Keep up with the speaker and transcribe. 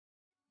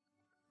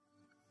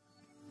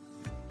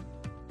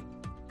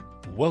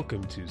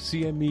Welcome to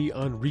CME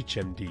on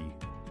ReachMD.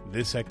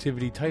 This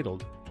activity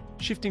titled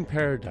Shifting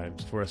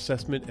Paradigms for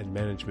Assessment and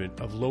Management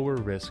of Lower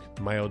Risk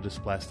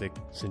Myelodysplastic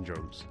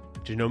Syndromes,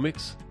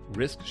 Genomics,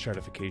 Risk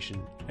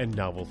Stratification, and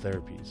Novel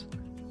Therapies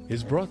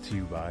is brought to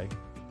you by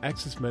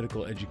Access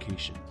Medical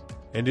Education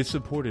and is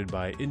supported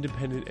by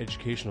independent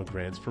educational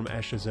grants from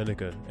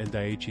AstraZeneca and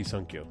Daiichi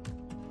Sankyo.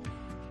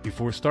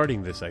 Before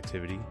starting this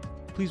activity,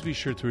 please be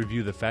sure to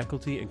review the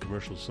faculty and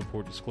commercial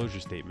support disclosure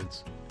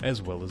statements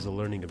as well as the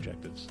learning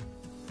objectives.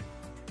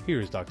 Here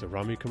is Dr.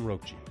 Rami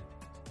Kamrokji.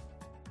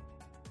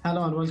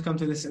 Hello and welcome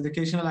to this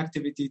educational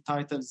activity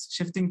titled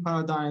Shifting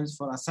Paradigms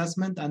for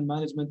Assessment and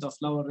Management of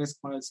Lower Risk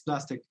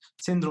Myelodysplastic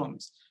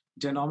Syndromes,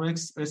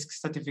 Genomics, Risk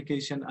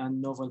Stratification,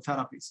 and Novel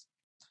Therapies.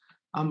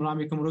 I'm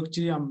Rami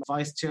Kamrokji. I'm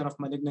Vice Chair of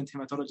Malignant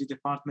Hematology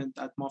Department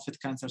at Moffitt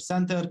Cancer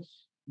Center,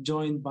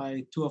 joined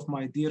by two of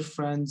my dear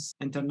friends,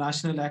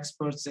 international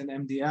experts in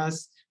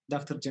MDS,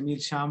 Dr. Jamil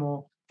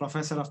Shamo,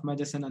 Professor of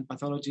Medicine and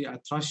Pathology at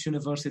Rush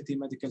University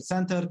Medical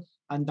Center,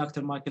 and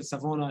Dr. Michael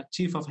Savona,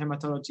 Chief of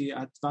Hematology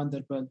at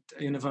Vanderbilt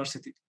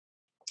University.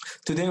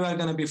 Today, we're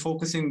going to be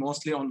focusing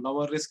mostly on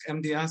lower risk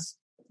MDS,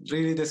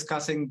 really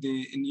discussing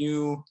the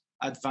new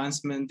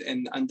advancement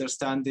in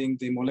understanding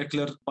the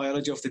molecular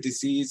biology of the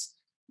disease,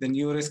 the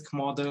new risk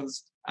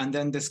models, and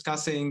then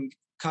discussing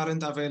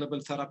current available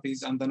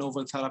therapies and the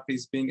novel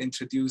therapies being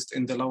introduced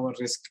in the lower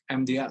risk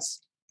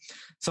MDS.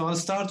 So I'll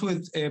start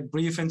with a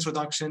brief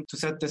introduction to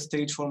set the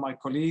stage for my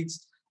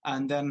colleagues,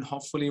 and then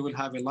hopefully we'll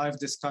have a live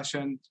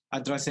discussion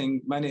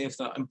addressing many of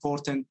the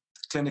important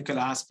clinical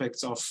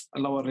aspects of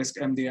lower risk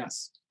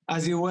MDS.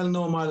 As you well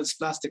know,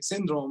 myelodysplastic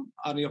syndrome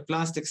are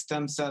neoplastic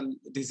stem cell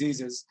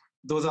diseases.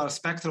 Those are a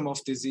spectrum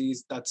of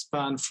disease that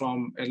span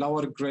from a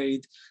lower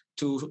grade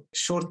to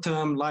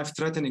short-term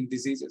life-threatening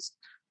diseases.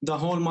 The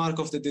hallmark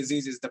of the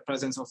disease is the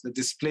presence of the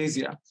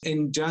dysplasia.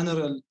 In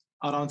general,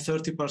 around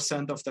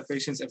 30% of the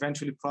patients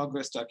eventually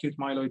progress to acute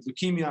myeloid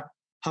leukemia.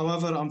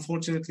 However,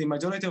 unfortunately,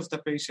 majority of the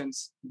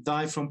patients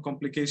die from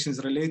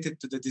complications related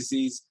to the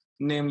disease,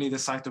 namely the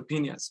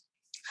cytopenias.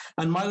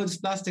 And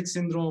myelodysplastic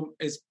syndrome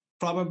is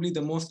probably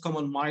the most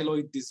common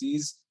myeloid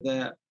disease.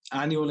 The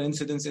annual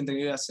incidence in the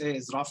USA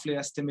is roughly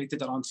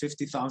estimated around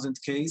 50,000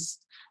 cases.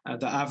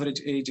 The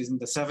average age is in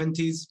the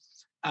 70s.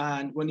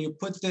 And when you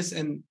put this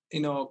in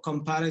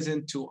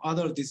comparison to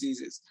other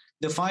diseases,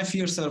 the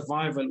 5-year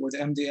survival with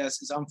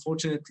MDS is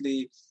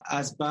unfortunately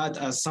as bad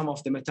as some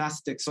of the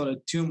metastatic solid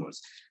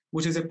tumors,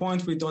 which is a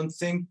point we don't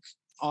think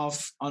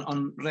of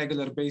on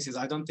regular basis.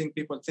 I don't think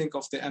people think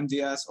of the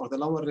MDS or the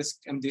lower risk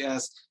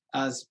MDS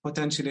as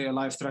potentially a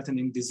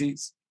life-threatening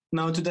disease.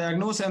 Now, to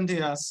diagnose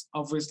MDS,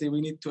 obviously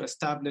we need to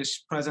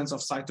establish presence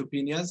of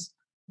cytopenias,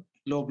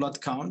 low blood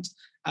count,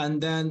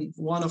 and then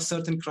one of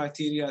certain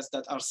criteria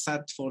that are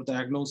set for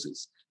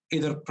diagnosis,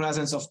 either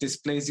presence of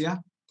dysplasia,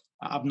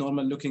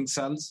 abnormal looking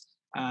cells,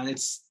 and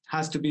it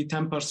has to be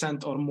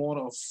 10% or more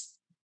of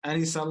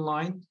any cell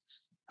line.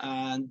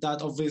 And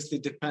that obviously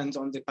depends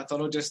on the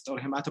pathologist or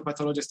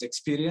hematopathologist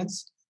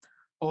experience,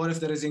 or if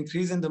there is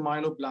increase in the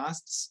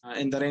myeloblasts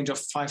in the range of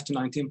 5 to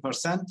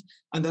 19%.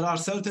 And there are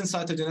certain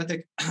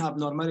cytogenetic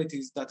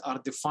abnormalities that are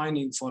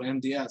defining for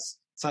MDS,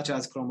 such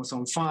as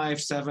chromosome 5,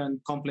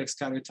 7, complex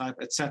karyotype,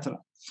 etc.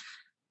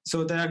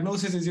 So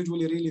diagnosis is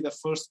usually really the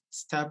first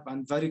step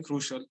and very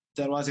crucial.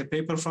 There was a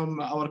paper from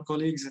our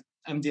colleagues at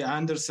MD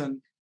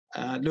Anderson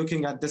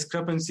looking at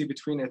discrepancy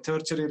between a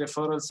tertiary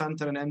referral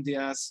center in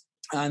MDS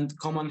and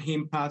common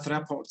heme path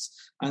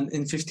reports. And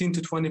in 15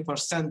 to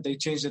 20%, they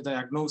changed the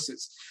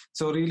diagnosis.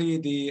 So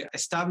really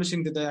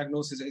establishing the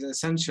diagnosis is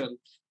essential,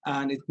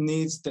 and it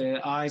needs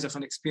the eyes of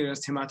an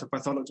experienced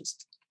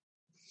hematopathologist.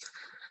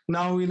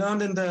 Now, we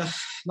learned in the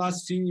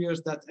last few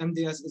years that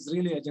MDS is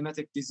really a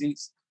genetic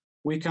disease.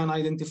 We can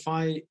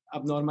identify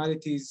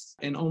abnormalities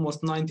in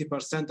almost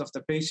 90% of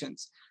the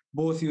patients,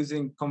 both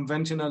using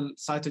conventional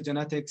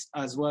cytogenetics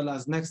as well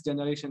as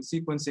next-generation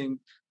sequencing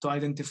to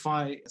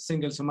identify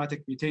single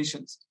somatic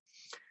mutations.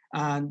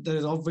 And there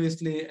is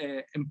obviously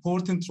an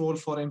important role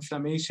for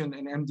inflammation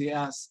in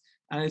MDS,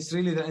 and it's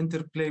really the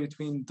interplay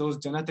between those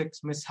genetic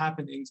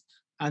mishappenings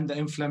and the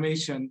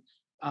inflammation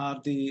are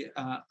the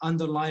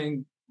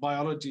underlying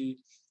biology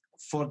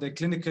for the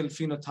clinical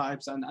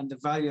phenotypes and the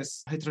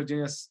various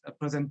heterogeneous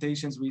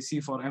presentations we see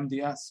for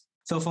MDS.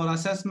 So for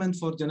assessment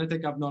for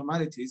genetic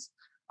abnormalities,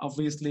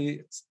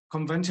 obviously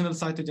conventional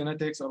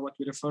cytogenetics, or what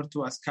we refer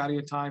to as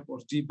karyotype or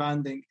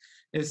G-banding,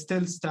 is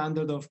still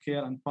standard of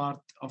care and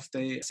part of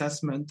the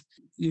assessment.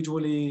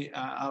 Usually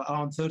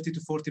around 30 to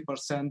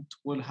 40%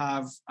 will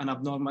have an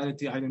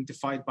abnormality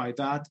identified by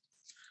that.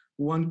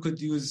 One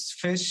could use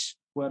FISH,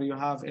 where you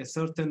have a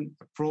certain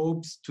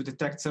probes to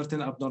detect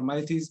certain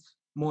abnormalities.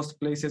 Most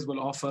places will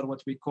offer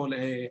what we call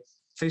a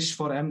FISH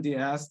for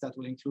MDS that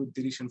will include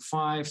deletion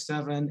 5,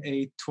 7,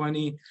 8,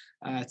 20,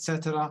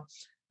 etc.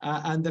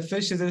 And the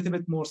FISH is a little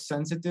bit more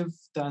sensitive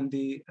than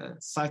the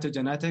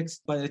cytogenetics,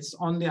 but it's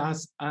only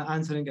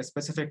answering a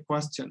specific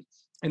question.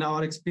 In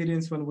our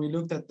experience, when we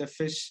looked at the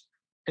FISH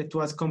it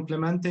was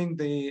complementing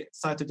the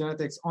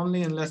cytogenetics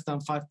only in less than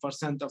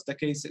 5% of the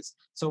cases.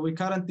 So we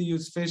currently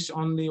use FISH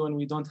only when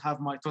we don't have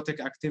mitotic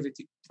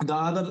activity. The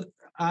other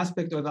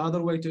aspect or the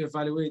other way to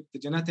evaluate the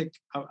genetic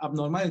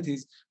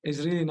abnormalities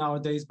is really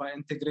nowadays by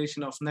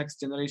integration of next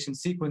generation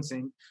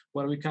sequencing,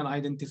 where we can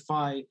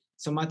identify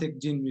somatic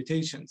gene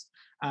mutations.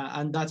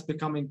 And that's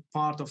becoming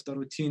part of the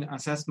routine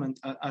assessment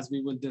as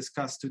we will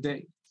discuss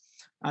today.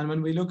 And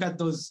when we look at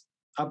those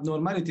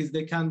abnormalities,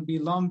 they can be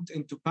lumped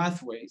into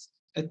pathways.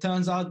 It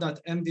turns out that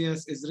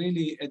MDS is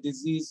really a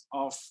disease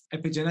of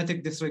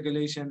epigenetic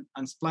dysregulation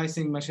and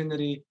splicing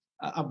machinery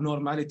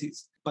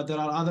abnormalities. But there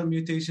are other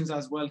mutations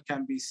as well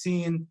can be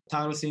seen.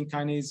 Tyrosine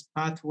kinase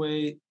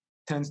pathway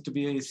tends to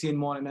be seen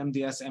more in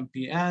MDS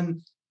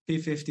MPN.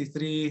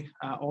 P53,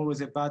 always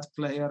a bad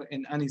player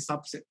in any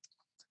subset.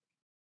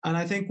 And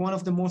I think one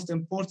of the most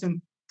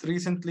important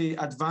recently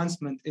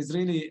advancement is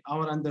really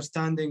our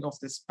understanding of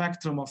the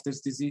spectrum of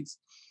this disease.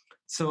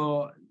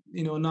 So,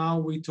 now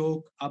we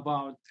talk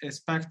about a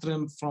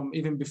spectrum from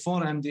even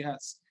before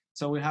MDS.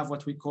 So we have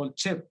what we call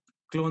CHIP,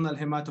 clonal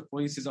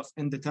hematopoiesis of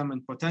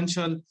indeterminate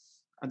potential.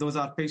 Those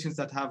are patients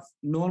that have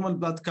normal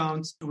blood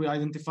counts. We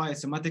identify a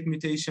somatic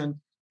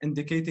mutation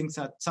indicating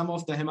that some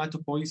of the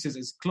hematopoiesis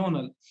is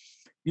clonal.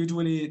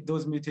 Usually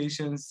those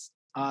mutations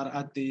are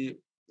at the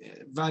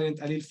variant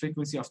allele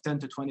frequency of 10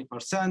 to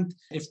 20%.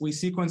 If we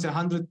sequence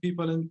 100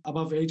 people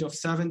above age of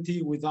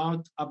 70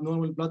 without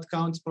abnormal blood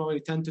counts, probably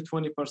 10 to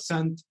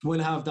 20% will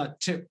have that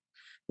CHIP.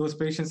 Those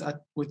patients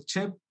with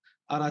CHIP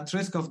are at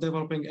risk of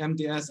developing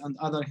MDS and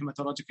other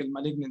hematological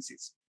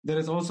malignancies. There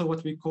is also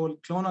what we call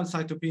clonal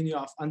cytopenia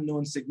of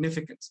unknown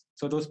significance.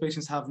 So those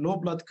patients have low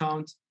blood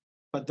count,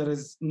 but there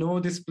is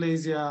no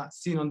dysplasia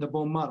seen on the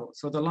bone marrow.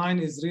 So the line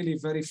is really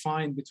very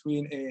fine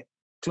between a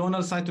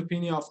clonal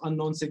cytopenia of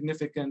unknown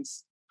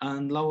significance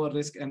and lower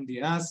risk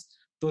MDS.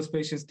 Those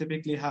patients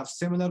typically have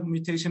similar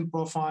mutation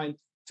profile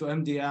to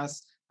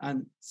MDS,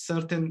 and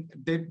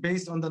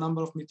based on the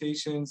number of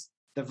mutations,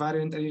 the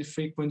variant allele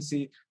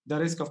frequency, the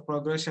risk of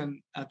progression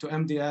to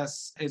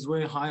MDS is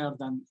way higher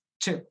than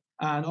CHIP.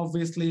 And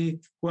obviously,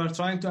 we're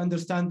trying to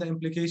understand the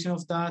implication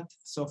of that.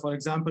 So for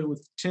example,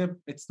 with CHIP,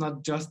 it's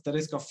not just the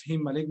risk of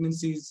heme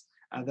malignancies.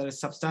 There is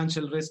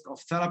substantial risk of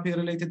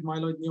therapy-related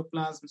myeloid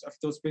neoplasms if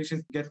those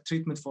patients get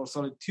treatment for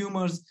solid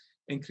tumors,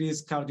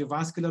 increased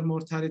cardiovascular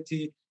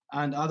mortality,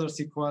 and other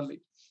sequelae.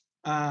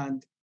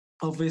 And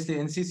obviously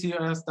in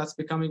CCUS, that's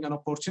becoming an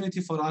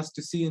opportunity for us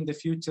to see in the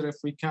future if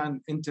we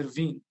can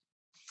intervene.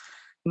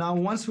 Now,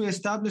 once we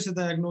establish the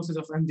diagnosis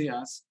of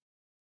MDS,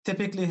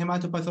 typically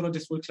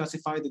hematopathologists will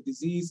classify the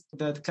disease.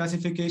 The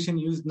classification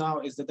used now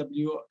is the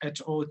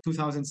WHO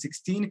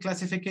 2016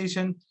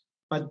 classification,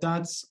 but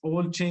that's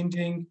all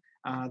changing.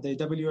 The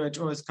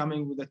WHO is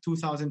coming with a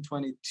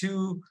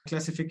 2022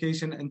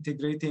 classification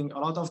integrating a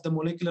lot of the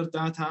molecular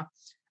data,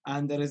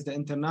 and there is the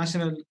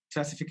international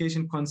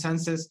classification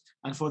consensus.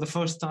 And for the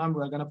first time,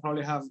 we're going to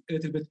probably have a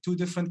little bit two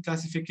different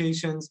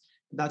classifications.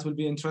 That will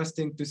be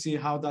interesting to see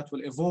how that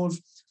will evolve.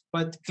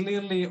 But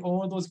clearly,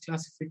 all those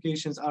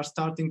classifications are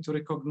starting to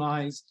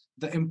recognize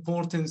the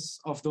importance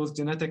of those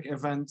genetic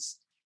events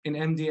in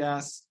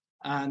MDS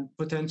and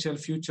potential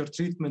future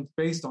treatment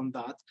based on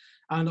that.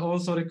 And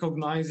also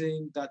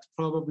recognizing that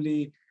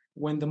probably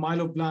when the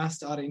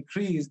myeloblasts are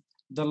increased,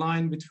 the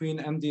line between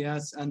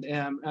MDS and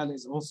AML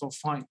is also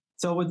fine.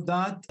 So with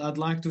that, I'd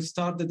like to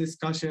start the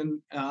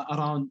discussion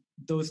around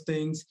those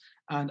things.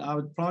 And I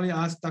would probably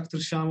ask Dr.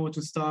 Shamo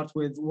to start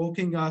with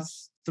walking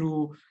us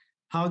through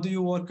how do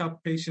you work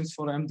up patients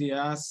for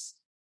MDS,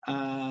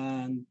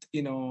 and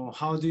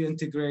how do you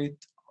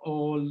integrate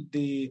all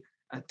the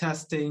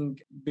testing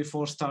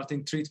before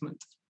starting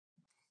treatment?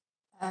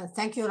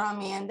 Thank you,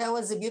 Rami. And that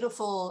was a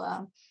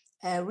beautiful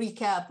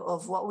recap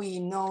of what we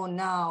know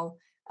now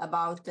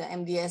about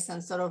MDS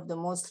and sort of the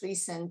most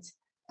recent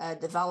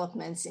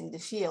developments in the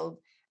field.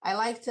 I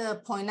like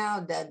to point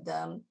out that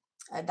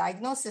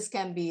diagnosis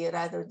can be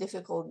rather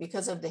difficult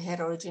because of the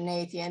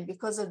heterogeneity and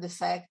because of the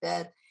fact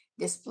that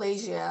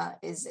dysplasia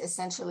is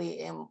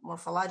essentially a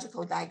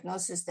morphological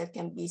diagnosis that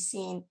can be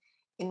seen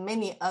in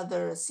many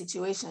other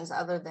situations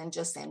other than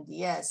just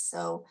MDS.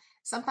 So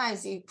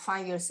sometimes you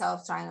find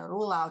yourself trying to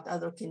rule out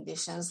other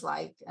conditions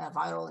like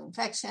viral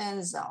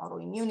infections,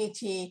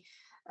 autoimmunity.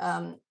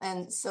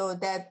 And so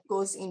that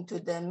goes into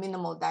the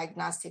minimal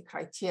diagnostic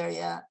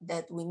criteria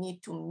that we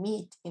need to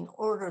meet in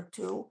order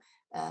to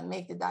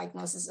make the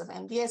diagnosis of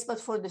MDS. But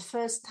for the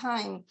first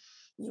time,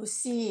 you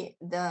see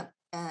the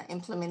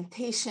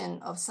implementation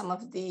of some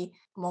of the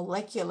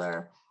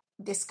molecular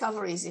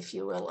discoveries, if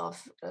you will, of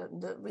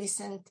the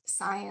recent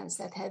science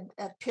that had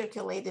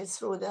percolated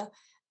through the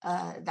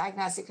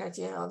diagnostic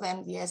criteria of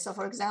MDS. So,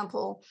 for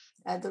example,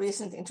 the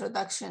recent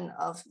introduction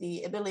of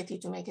the ability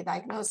to make a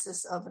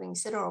diagnosis of ring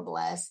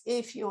sideroblasts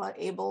if you are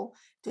able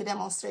to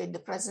demonstrate the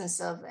presence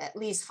of at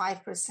least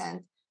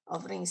 5%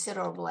 of ring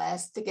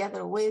sideroblasts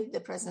together with the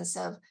presence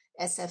of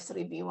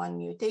SF3B1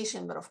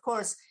 mutation. But of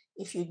course,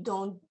 if you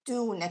don't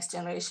do next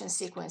generation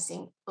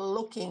sequencing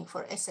looking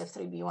for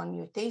SF3B1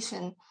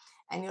 mutation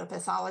and your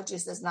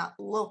pathologist does not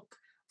look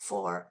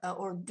for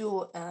or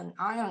do an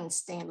iron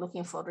stain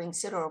looking for ring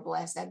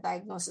sideroblast, that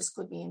diagnosis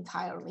could be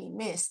entirely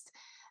missed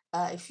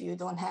if you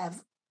don't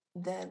have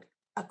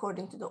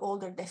according to the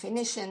older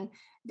definition,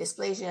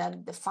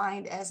 dysplasia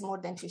defined as more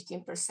than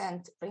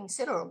 15% ring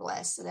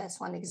sideroblast. So that's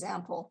one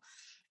example.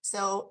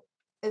 So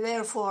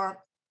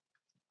therefore,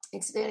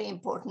 it's very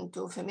important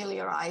to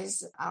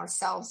familiarize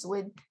ourselves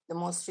with the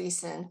most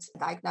recent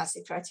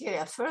diagnostic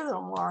criteria.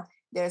 Furthermore,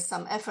 there's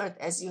some effort,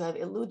 as you have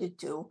alluded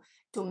to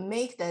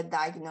make that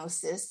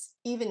diagnosis,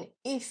 even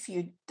if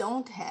you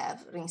don't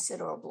have ring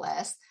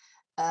sideroblast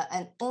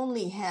and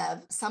only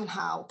have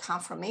somehow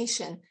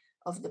confirmation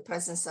of the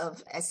presence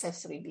of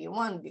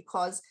SF3B1,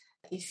 because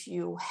if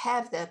you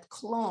have that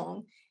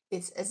clone,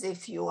 it's as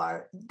if you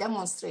are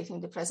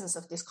demonstrating the presence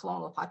of this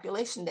clonal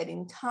population that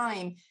in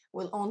time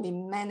will only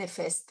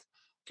manifest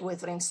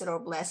with ring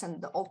sideroblast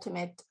and the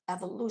ultimate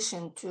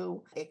evolution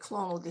to a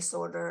clonal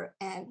disorder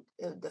and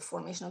the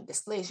formation of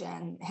dysplasia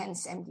and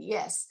hence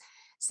MDS.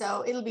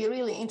 So it'll be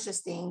really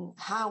interesting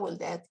how will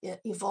that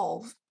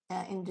evolve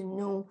in the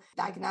new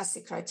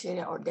diagnostic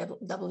criteria or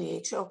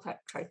WHO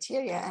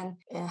criteria,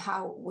 and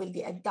how will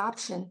the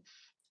adoption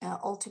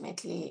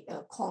ultimately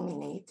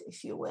culminate,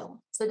 if you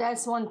will. So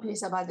that's one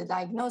piece about the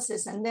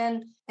diagnosis. And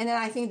then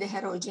I think the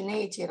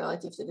heterogeneity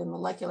relative to the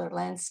molecular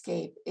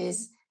landscape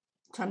is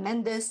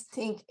tremendous. I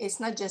think it's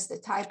not just the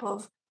type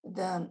of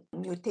the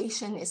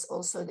mutation, it's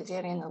also the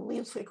variant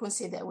allele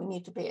frequency that we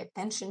need to pay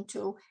attention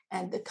to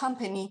and the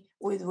company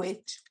with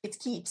which it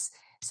keeps.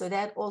 So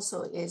that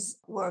also is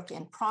work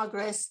in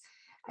progress.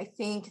 I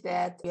think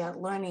that we are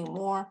learning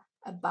more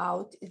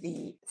about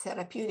the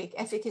therapeutic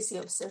efficacy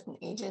of certain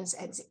agents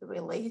as it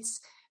relates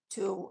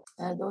to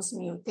those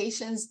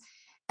mutations.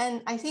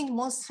 And I think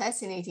most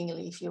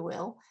fascinatingly, if you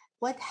will,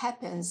 what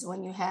happens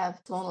when you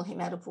have clonal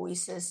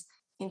hematopoiesis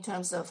in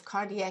terms of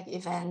cardiac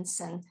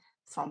events and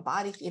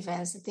thrombotic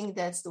events. I think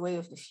that's the way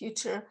of the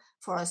future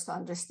for us to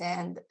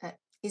understand,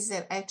 is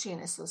there actually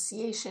an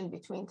association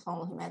between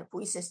clonal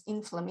hematopoiesis,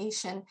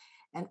 inflammation,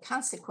 and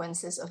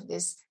consequences of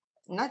this,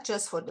 not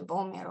just for the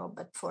bone marrow,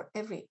 but for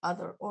every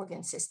other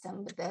organ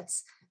system. But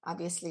that's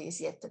obviously is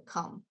yet to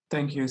come.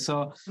 Thank you.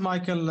 So,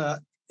 Michael,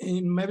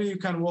 maybe you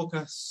can walk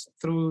us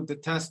through the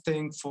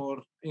testing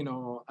for,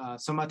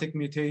 somatic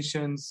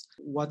mutations.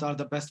 What are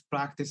the best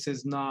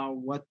practices now?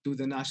 What do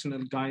the national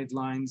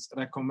guidelines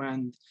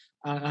recommend?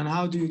 And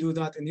how do you do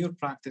that in your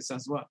practice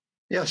as well?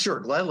 Yeah, sure.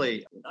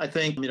 Gladly. I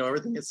think,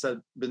 everything that's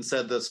been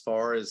said thus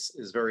far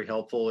is very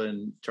helpful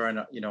in trying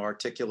to,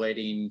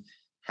 articulating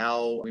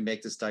how we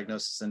make this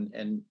diagnosis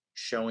and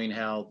showing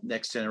how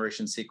next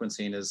generation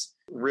sequencing is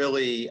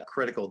really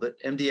critical.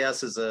 That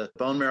MDS is a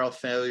bone marrow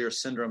failure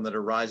syndrome that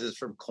arises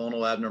from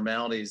clonal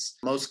abnormalities,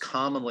 most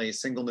commonly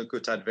single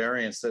nucleotide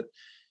variants that,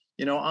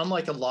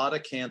 unlike a lot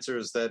of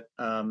cancers that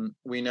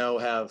we know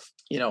have,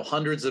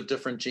 hundreds of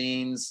different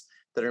genes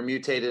that are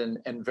mutated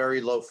and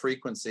very low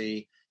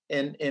frequency.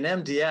 In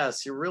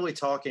MDS, you're really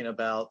talking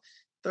about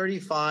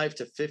 35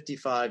 to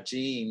 55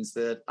 genes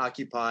that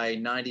occupy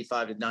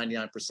 95 to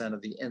 99%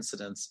 of the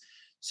incidence.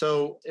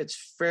 So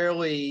it's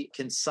fairly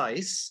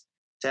concise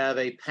to have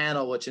a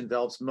panel which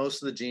envelops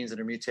most of the genes that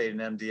are mutated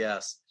in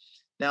MDS.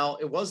 Now,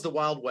 it was the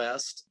Wild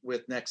West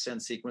with next-gen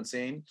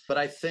sequencing, but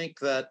I think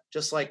that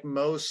just like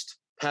most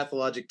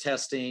pathologic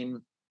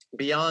testing,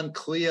 beyond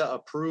CLIA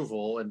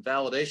approval and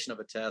validation of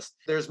a test,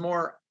 there's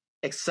more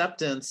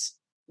acceptance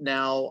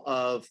now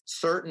of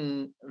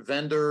certain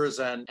vendors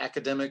and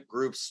academic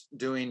groups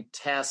doing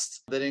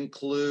tests that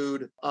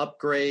include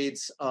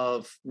upgrades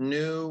of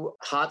new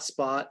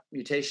hotspot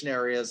mutation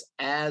areas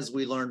as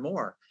we learn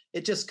more.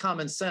 It's just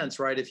common sense,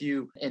 right? If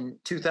you, in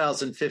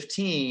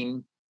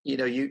 2015,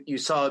 you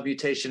saw a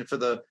mutation for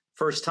the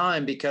first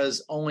time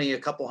because only a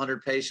couple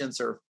hundred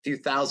patients or a few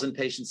thousand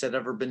patients had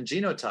ever been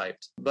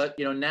genotyped. But,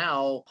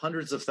 now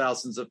hundreds of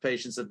thousands of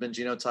patients have been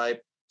genotyped.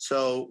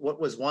 So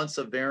what was once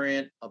a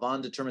variant of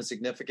undetermined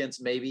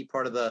significance, maybe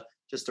part of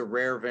just a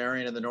rare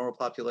variant in the normal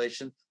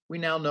population, we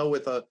now know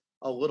with a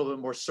little bit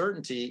more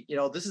certainty,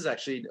 this is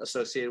actually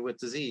associated with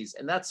disease.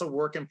 And that's a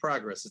work in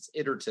progress. It's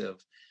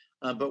iterative.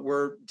 But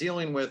we're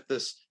dealing with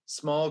this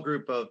small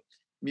group of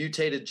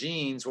mutated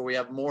genes where we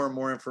have more and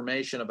more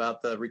information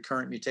about the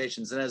recurrent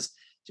mutations. And as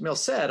Jamil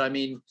said,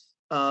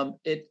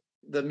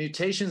 the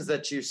mutations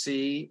that you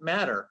see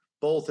matter,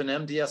 both in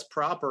MDS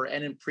proper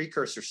and in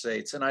precursor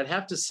states. And I'd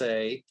have to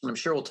say, and I'm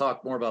sure we'll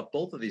talk more about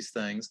both of these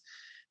things,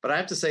 but I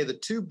have to say the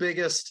two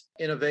biggest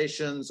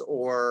innovations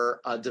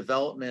or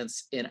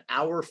developments in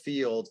our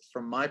field,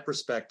 from my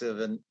perspective,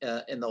 and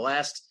in the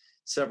last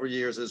several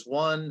years is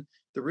one,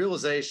 the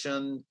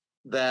realization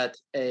that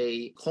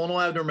a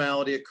clonal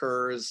abnormality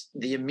occurs,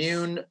 the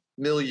immune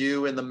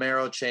milieu in the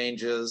marrow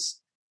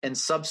changes, and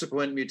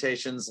subsequent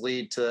mutations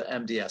lead to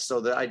MDS. So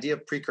the idea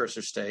of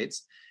precursor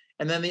states.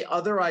 And then the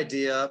other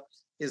idea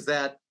is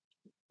that,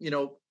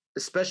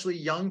 especially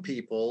young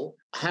people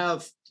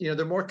have,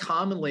 they're more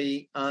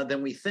commonly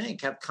than we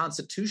think, have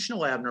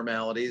constitutional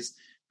abnormalities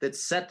that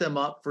set them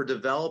up for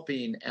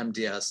developing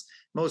MDS.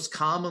 Most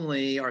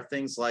commonly are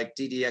things like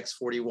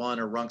DDX41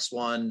 or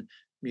RUNX1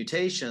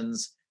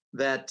 mutations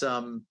that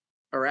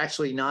are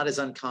actually not as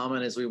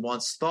uncommon as we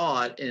once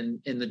thought in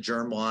the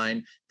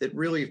germline that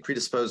really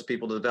predispose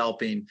people to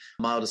developing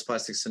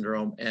myelodysplastic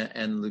syndrome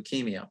and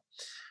leukemia.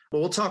 But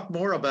we'll talk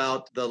more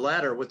about the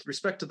latter. With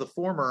respect to the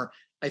former,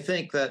 I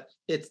think that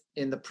it's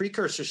in the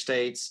precursor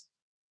states,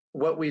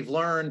 what we've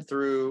learned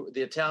through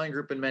the Italian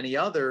group and many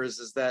others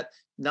is that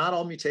not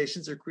all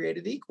mutations are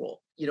created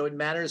equal. It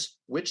matters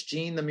which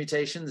gene the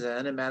mutation's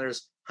in. It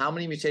matters how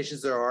many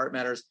mutations there are. It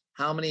matters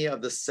how many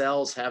of the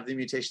cells have the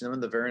mutation in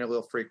them, the variant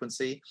allele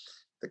frequency,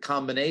 the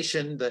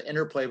combination, the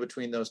interplay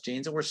between those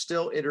genes, and we're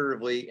still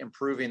iteratively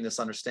improving this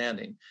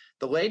understanding.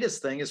 The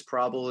latest thing is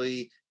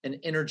probably an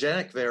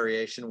intergenic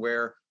variation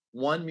where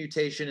one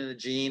mutation in a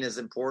gene is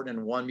important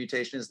and one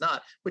mutation is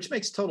not, which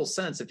makes total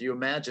sense if you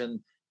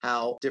imagine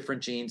how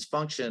different genes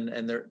function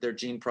and their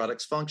gene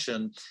products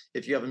function.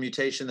 If you have a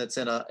mutation that's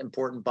in an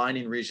important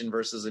binding region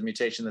versus a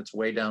mutation that's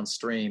way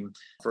downstream,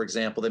 for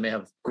example, they may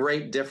have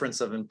great difference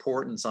of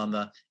importance on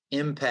the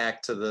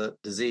impact to the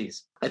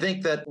disease. I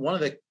think that one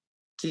of the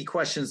key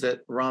questions that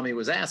Rami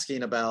was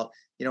asking about,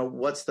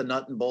 what's the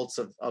nut and bolts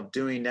of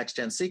doing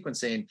next-gen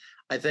sequencing,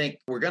 I think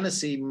we're going to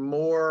see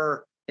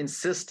more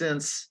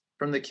insistence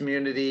from the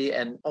community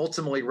and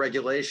ultimately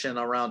regulation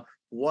around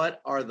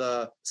what are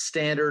the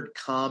standard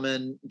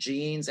common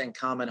genes and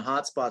common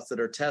hotspots that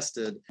are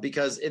tested,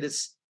 because it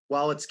is,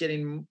 while it's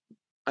getting,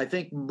 I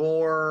think,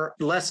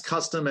 less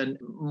custom and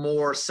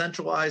more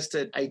centralized,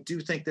 I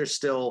do think there's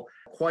still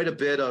quite a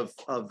bit of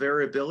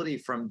variability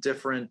from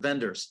different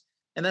vendors.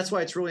 And that's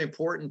why it's really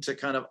important to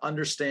kind of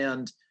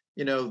understand,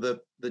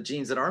 the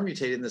genes that are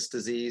mutated in this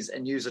disease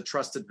and use a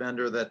trusted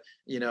vendor that,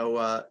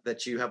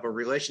 that you have a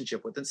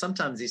relationship with. And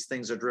sometimes these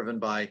things are driven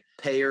by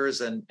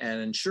payers and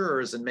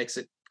insurers and makes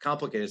it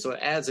complicated. So it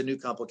adds a new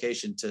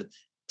complication to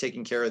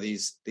taking care of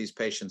these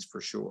patients for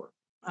sure.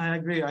 I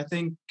agree. I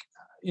think,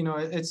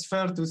 it's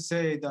fair to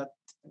say that,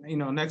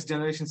 next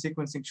generation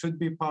sequencing should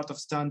be part of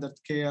standard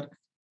care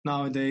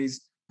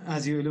nowadays.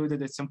 As you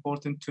alluded, it's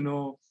important to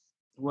know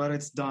where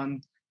it's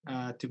done,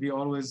 to be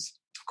always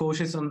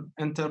cautious on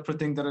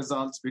interpreting the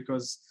results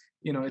because,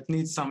 it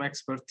needs some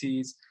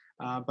expertise.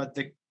 But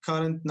the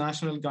current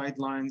national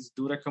guidelines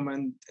do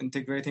recommend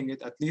integrating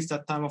it at least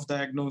at time of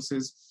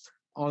diagnosis.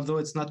 Although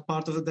it's not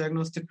part of the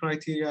diagnostic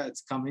criteria,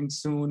 it's coming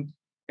soon.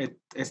 It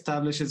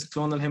establishes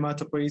clonal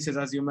hematopoiesis,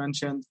 as you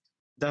mentioned,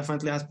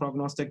 definitely has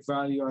prognostic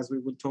value, as we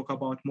will talk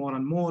about more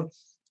and more,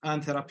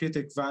 and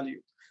therapeutic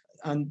value.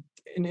 And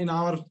in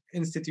our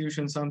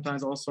institution,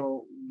 sometimes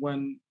also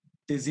when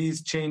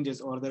disease changes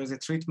or there is a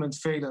treatment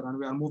failure and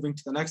we are moving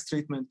to the next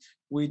treatment,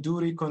 we do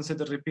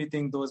reconsider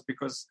repeating those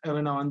because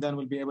every now and then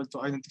we'll be able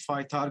to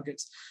identify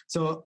targets.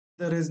 So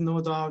there is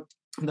no doubt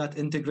that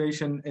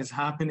integration is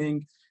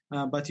happening.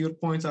 But your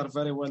points are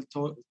very well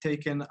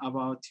taken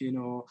about,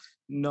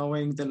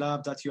 knowing the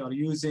lab that you are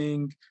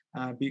using,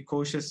 be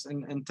cautious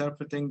in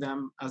interpreting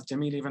them. As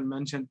Jamil even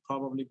mentioned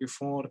probably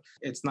before,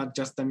 it's not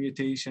just the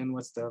mutation,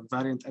 what's the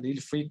variant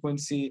allele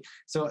frequency.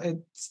 So it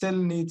still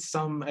needs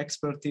some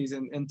expertise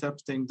in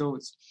interpreting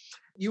those.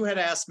 You had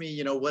asked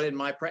me, what in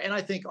my practice, and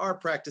I think our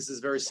practice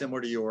is very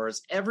similar to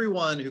yours.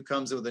 Everyone who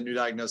comes with a new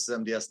diagnosis of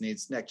MDS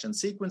needs next-gen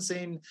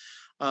sequencing.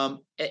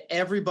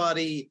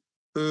 Everybody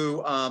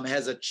who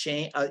has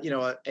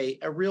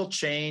a real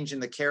change in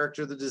the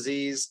character of the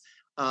disease.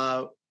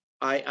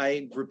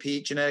 I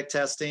repeat genetic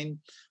testing.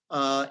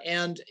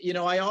 And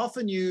I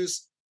often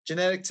use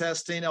genetic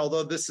testing,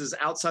 although this is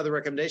outside the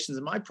recommendations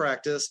in my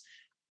practice.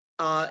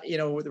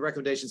 The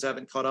recommendations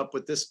haven't caught up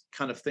with this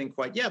kind of thing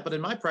quite yet. But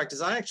in my practice,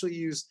 I actually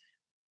use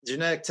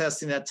genetic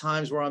testing at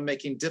times where I'm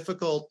making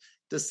difficult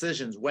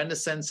decisions, when to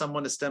send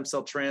someone to stem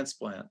cell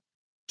transplant.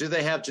 Do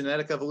they have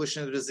genetic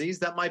evolution of the disease?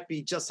 That might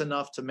be just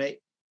enough to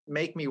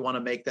make me want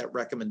to make that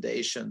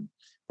recommendation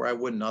where I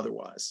wouldn't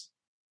otherwise.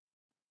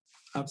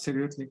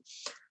 Absolutely.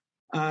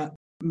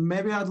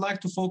 Maybe I'd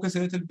like to focus a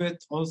little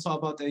bit also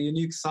about a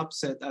unique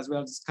subset as we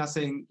are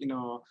discussing,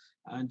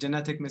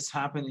 genetic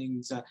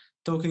mishappenings,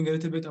 talking a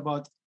little bit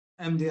about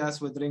MDS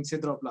with ring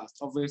sideroblast.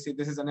 Obviously,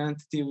 this is an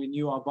entity we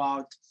knew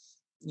about,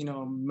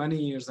 many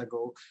years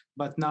ago,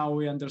 but now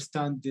we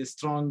understand the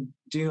strong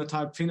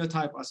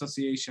genotype-phenotype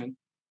association.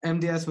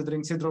 MDS with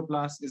ring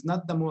sideroblast is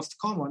not the most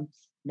common,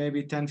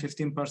 maybe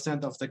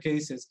 10-15% of the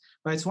cases,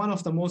 but it's one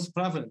of the most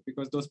prevalent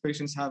because those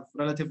patients have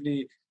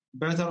relatively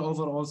better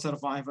overall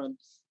survival,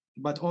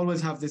 but always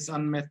have this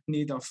unmet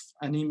need of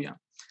anemia.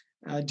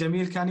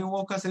 Jamil, can you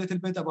walk us a little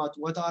bit about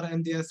what are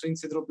MDS ring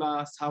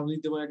sideroblasts, how we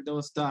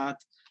diagnose that,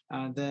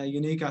 the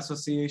unique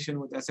association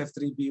with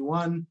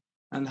SF3B1,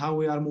 and how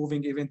we are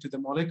moving even to the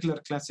molecular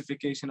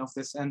classification of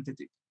this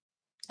entity?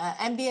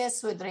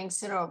 MDS with ring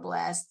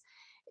sideroblast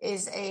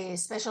is a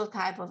special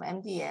type of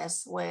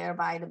MDS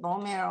whereby the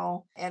bone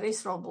marrow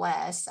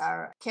erythroblasts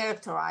are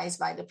characterized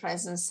by the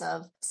presence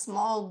of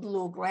small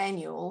blue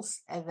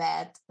granules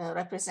that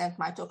represent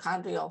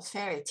mitochondrial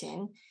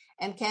ferritin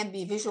and can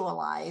be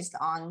visualized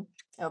on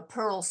a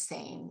pearl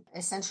stain.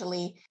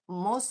 Essentially,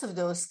 most of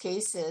those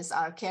cases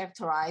are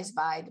characterized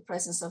by the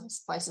presence of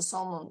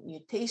spliceosomal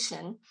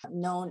mutation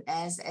known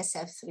as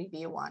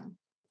SF3B1.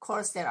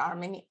 course, there are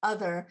many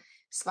other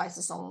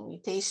spliceosome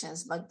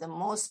mutations, but the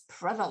most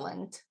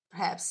prevalent,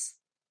 perhaps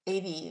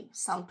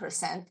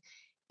 80%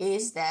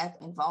 is that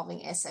involving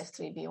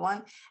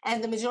SF3B1.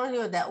 And the majority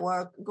of that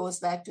work goes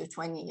back to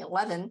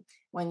 2011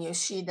 when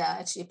Yoshida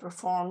actually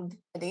performed,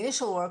 the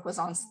initial work was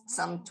on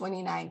some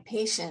 29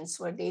 patients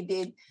where they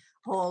did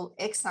whole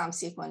exome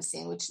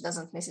sequencing, which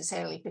doesn't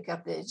necessarily pick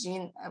up the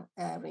gene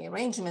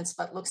rearrangements,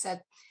 but looks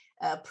at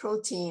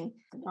protein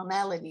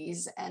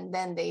abnormalities. And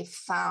then they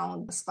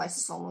found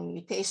spliceosome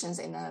mutations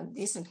in a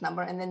decent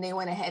number. And then they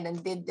went ahead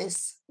and did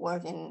this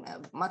work in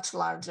a much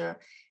larger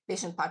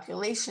patient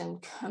population,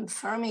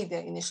 confirming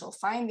the initial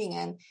finding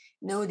and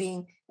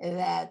noting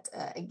that,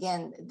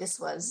 again, this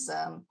was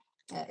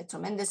a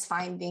tremendous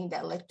finding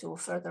that led to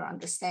further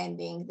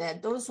understanding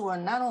that those were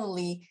not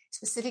only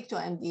specific to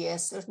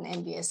MDS, certain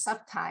MDS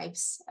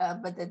subtypes,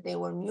 but that they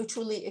were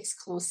mutually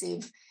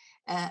exclusive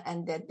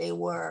and that they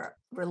were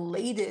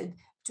related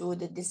to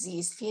the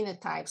disease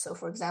phenotype. So,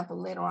 for example,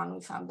 later on,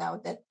 we found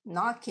out that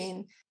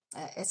knocking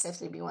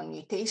SF3B1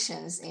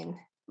 mutations in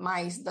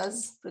mice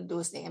does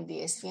produce the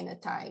MDS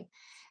phenotype.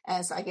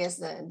 And so I guess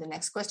the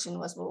next question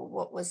was, well,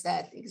 what was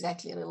that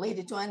exactly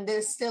related to? And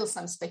there's still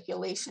some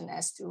speculation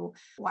as to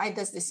why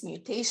does this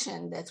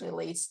mutation that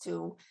relates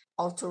to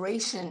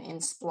alteration in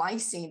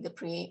splicing the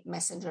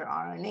pre-messenger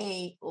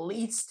RNA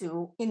leads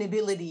to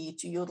inability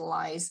to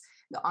utilize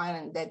the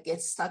iron that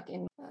gets stuck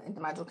in the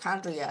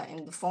mitochondria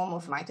in the form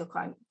of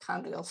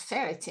mitochondrial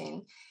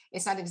ferritin.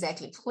 It's not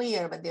exactly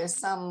clear, but there's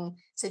some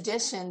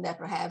suggestion that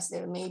perhaps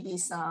there may be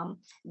some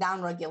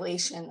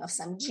downregulation of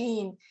some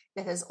gene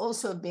that has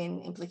also been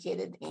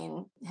implicated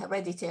in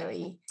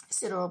hereditary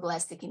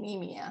sideroblastic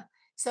anemia.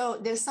 So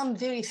there's some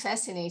very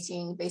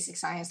fascinating basic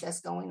science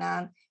that's going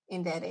on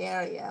in that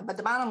area. But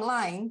the bottom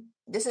line,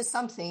 this is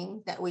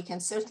something that we can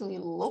certainly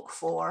look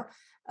for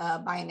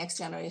by next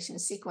generation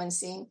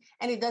sequencing.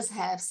 And it does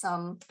have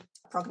some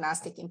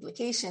prognostic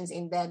implications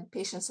in that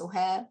patients who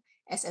have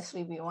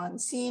SF3B1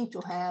 seem to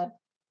have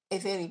a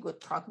very good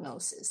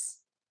prognosis.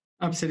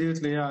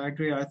 Absolutely, yeah, I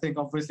agree. I think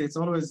obviously it's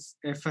always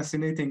a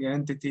fascinating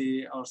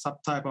entity or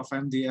subtype of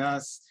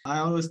MDS. I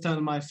always tell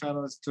my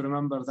fellows to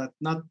remember that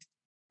not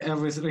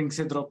every ring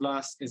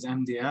sideroblast is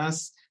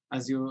MDS.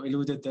 As you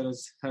alluded, there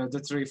is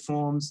hereditary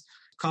forms.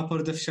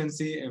 Copper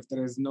deficiency, if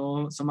there is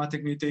no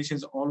somatic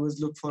mutations,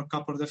 always look for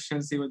copper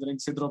deficiency with ring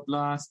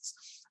sideroblasts.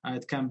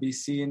 It can be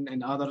seen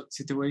in other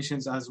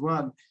situations as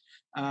well.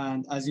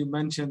 And as you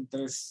mentioned,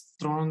 there is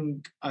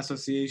strong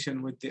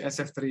association with the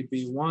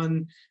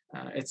SF3B1.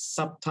 It's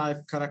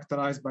subtype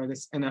characterized by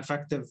this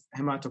ineffective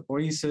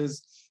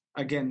hematopoiesis.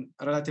 Again,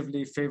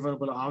 relatively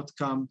favorable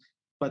outcome,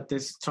 but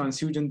this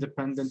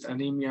transfusion-dependent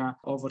anemia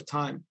over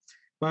time.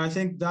 But I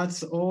think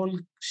that's all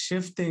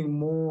shifting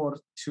more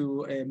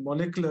to a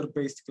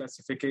molecular-based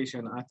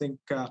classification. I think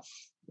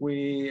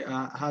we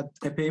had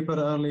a paper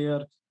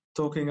earlier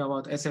talking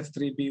about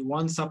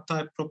SF3B1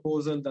 subtype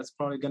proposal that's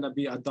probably going to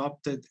be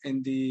adopted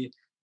in the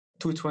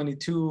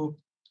 222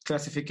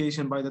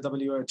 classification by the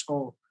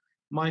WHO.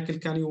 Michael,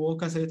 can you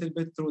walk us a little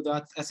bit through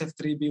that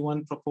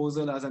SF3B1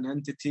 proposal as an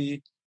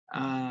entity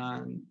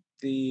and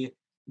the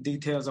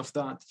details of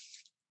that?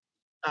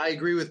 I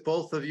agree with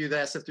both of you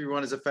that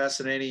SF3B1 is a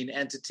fascinating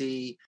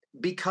entity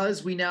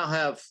because we now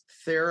have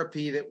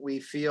therapy that we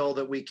feel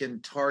that we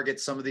can target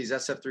some of these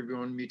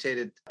SF3B1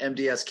 mutated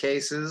MDS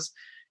cases.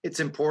 It's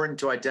important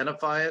to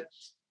identify it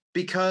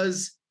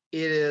because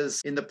it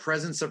is in the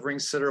presence of ring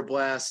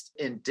sideroblast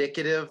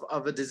indicative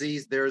of a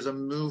disease. There is a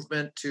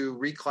movement to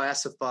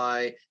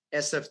reclassify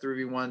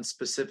SF3B1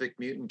 specific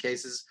mutant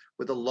cases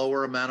with a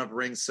lower amount of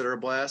ring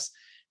sideroblast.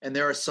 And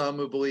there are some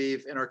who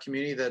believe in our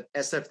community that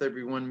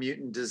SF3B1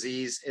 mutant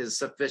disease is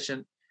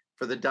sufficient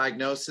for the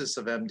diagnosis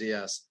of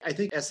MDS. I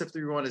think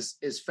SF3B1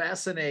 is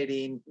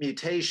fascinating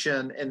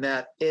mutation in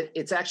that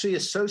it's actually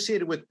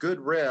associated with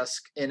good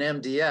risk in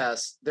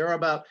MDS. There are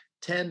about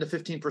 10 to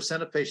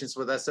 15% of patients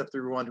with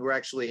SF3B1 who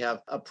actually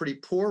have a pretty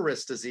poor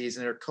risk disease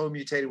and are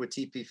co-mutated with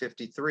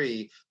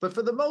TP53. But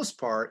for the most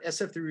part,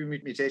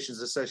 SF3B1 mutation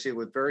is associated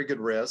with very good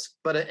risk.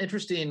 But an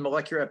interesting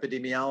molecular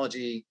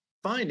epidemiology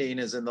finding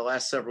is in the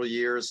last several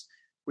years,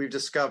 we've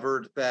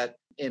discovered that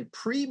in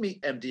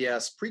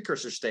pre-MDS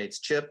precursor states,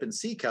 CHIP and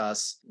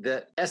CCUS,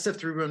 that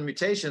SF3B1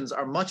 mutations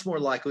are much more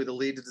likely to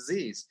lead to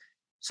disease.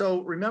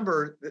 So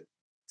remember that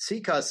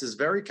CCUS is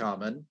very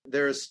common.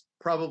 There's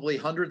probably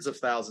hundreds of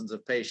thousands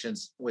of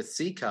patients with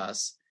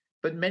CCUS,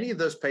 but many of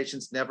those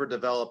patients never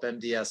develop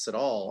MDS at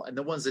all. And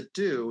the ones that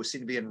do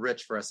seem to be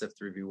enriched for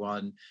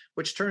SF3B1,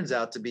 which turns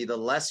out to be the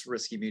less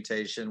risky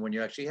mutation when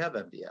you actually have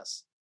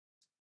MDS.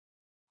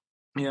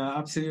 Yeah,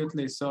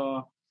 absolutely.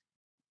 So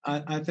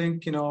I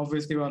think,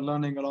 obviously we're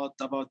learning a lot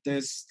about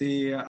this.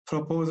 The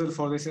proposal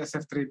for this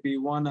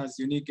SF3B1 as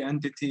unique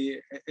entity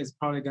is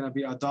probably going to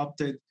be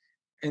adopted.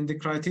 In the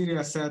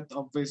criteria set,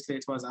 obviously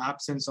it was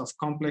absence of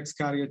complex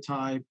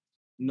karyotype,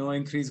 no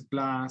increased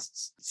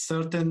blasts,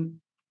 certain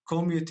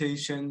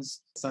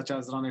co-mutations such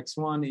as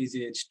RUNX1,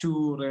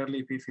 EZH2,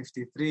 rarely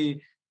P53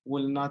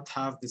 will not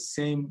have the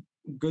same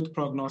good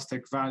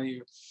prognostic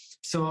value.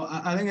 So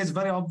I think it's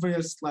very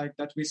obvious like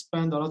that we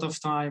spend a lot of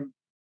time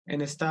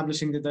in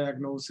establishing the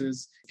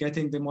diagnosis,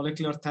 getting the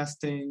molecular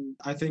testing.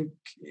 I think,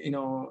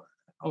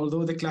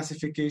 although the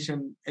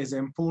classification is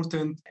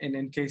important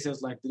in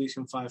cases like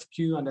deletion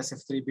 5q and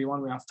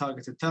SF3B1, we have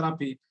targeted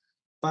therapy.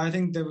 But I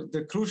think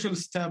the crucial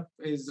step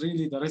is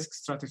really the risk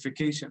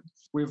stratification.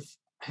 We've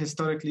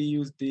historically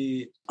used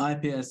the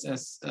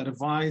IPSS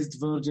revised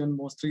version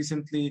most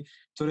recently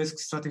to risk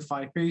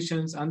stratify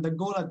patients. And the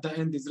goal at the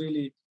end is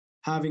really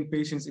having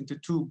patients into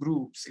two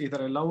groups,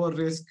 either a lower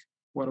risk,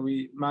 where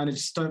we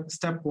manage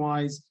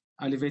stepwise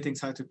elevating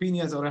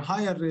cytopenias, or a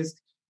higher risk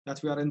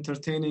that we are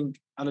entertaining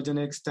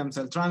allogeneic stem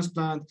cell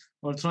transplant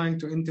or trying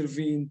to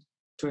intervene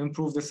to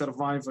improve the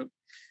survival.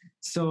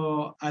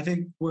 So I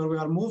think where we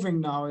are moving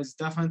now is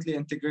definitely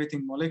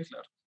integrating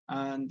molecular.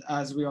 And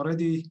as we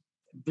already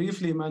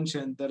briefly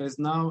mentioned, there is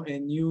now a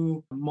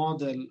new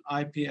model,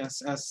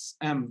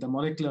 IPSS-M, the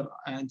Molecular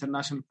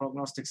International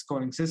Prognostic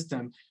Scoring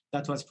System,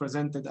 that was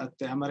presented at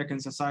the American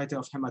Society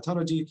of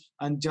Hematology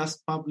and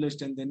just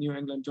published in the New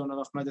England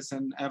Journal of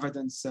Medicine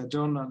Evidence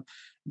Journal.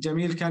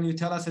 Jamil, can you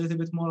tell us a little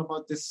bit more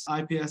about this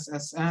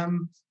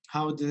IPSS-M?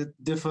 How did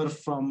it differ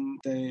from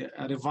the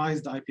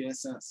revised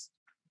IPSS?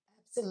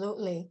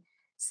 Absolutely.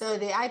 So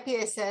the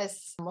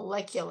IPSS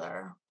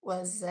molecular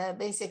was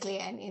basically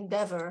an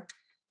endeavor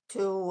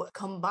to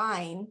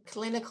combine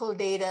clinical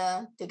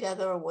data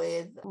together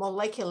with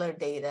molecular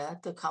data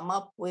to come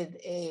up with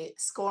a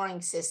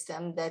scoring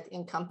system that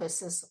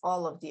encompasses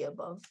all of the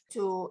above,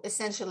 to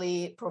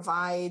essentially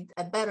provide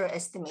a better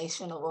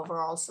estimation of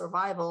overall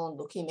survival and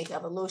leukemic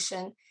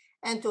evolution,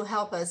 and to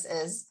help us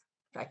as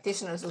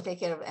practitioners who take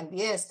care of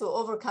MDS to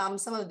overcome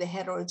some of the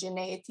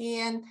heterogeneity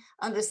and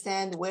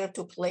understand where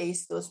to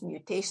place those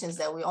mutations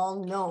that we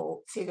all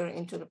know figure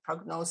into the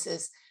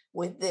prognosis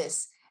with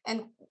this.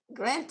 And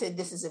granted,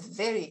 this is a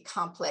very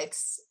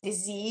complex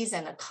disease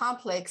and a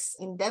complex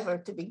endeavor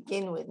to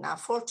begin with. Now,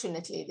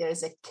 fortunately,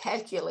 there's a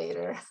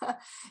calculator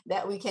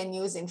that we can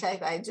use. In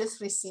fact, I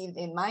just received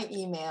in my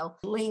email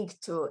a link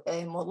to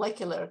a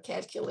molecular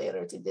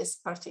calculator to this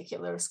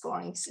particular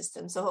scoring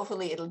system. So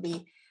hopefully it'll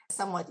be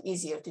somewhat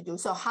easier to do.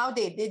 So how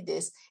they did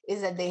this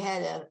is that they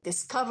had a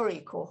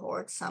discovery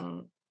cohort,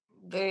 some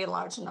very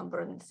large number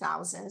in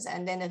thousands,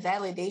 and then a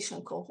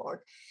validation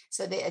cohort.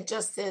 So they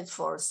adjusted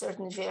for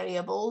certain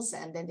variables,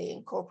 and then they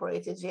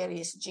incorporated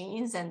various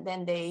genes, and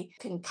then they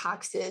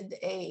concocted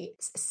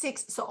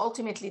so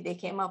ultimately they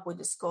came up with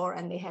a score,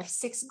 and they have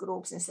 6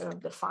 groups instead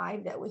of the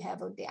 5 that we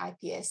have of the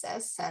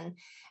IPSS.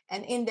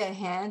 And in their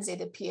hands,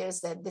 it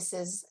appears that this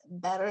is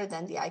better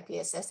than the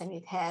IPSS, and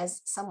it has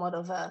somewhat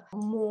of a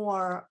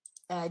more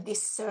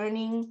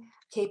discerning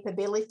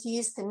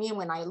capabilities. To me,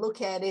 when I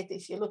look at it,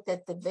 if you looked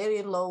at the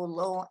very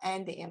low,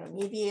 and the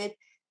intermediate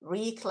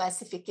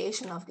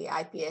reclassification of the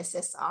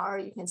IPSS-R,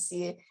 you can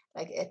see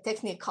like a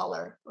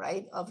technicolor,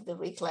 right, of the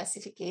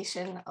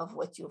reclassification of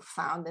what you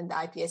found in the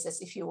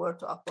IPSS if you were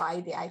to apply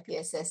the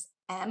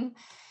IPSS-M,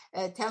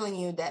 telling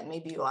you that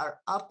maybe you are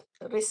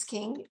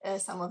up-risking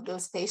some of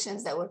those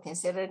patients that were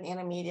considered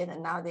intermediate,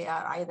 and now they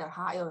are either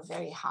high or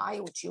very high,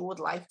 which you would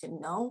like to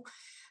know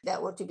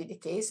that were to be the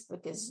case,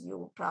 because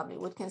you probably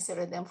would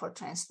consider them for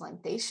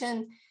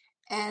transplantation.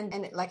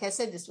 And like I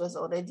said, this was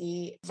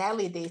already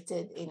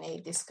validated in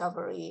a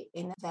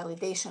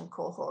validation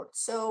cohort.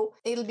 So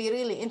it'll be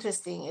really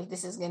interesting if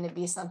this is going to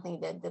be something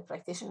that the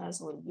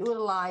practitioners will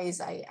utilize.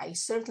 I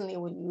certainly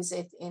will use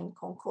it in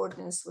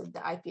concordance with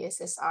the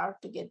IPSS-R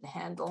to get the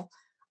handle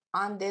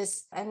on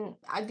this. And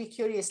I'd be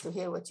curious to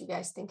hear what you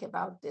guys think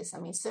about this. I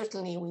mean,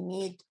 certainly we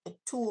need a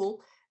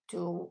tool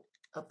to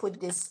put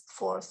this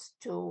forth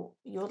to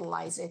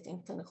utilize it in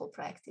clinical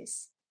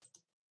practice.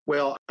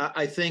 Well,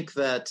 I think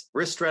that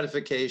risk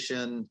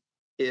stratification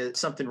is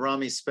something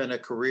Rami spent a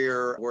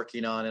career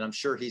working on, and I'm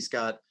sure he's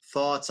got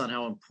thoughts on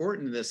how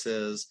important this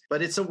is,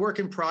 but it's a work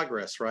in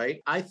progress,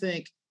 right? I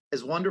think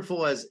as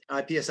wonderful as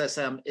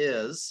IPSS-M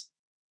is,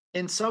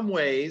 in some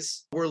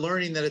ways, we're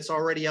learning that it's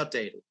already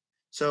outdated.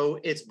 So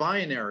it's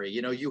binary,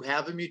 you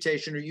have a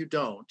mutation or you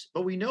don't,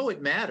 but we know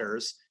it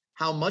matters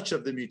how much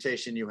of the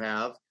mutation you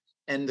have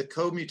and the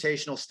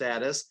co-mutational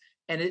status,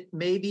 and it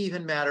maybe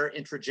even matter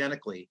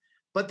intragenically.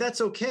 But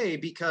that's okay,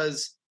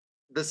 because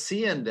the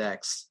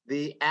C-index,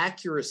 the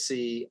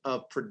accuracy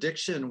of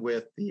prediction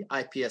with the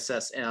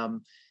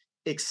IPSS-M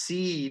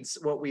exceeds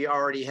what we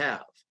already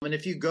have. And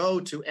if you go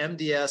to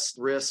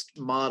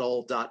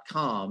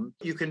mdsriskmodel.com,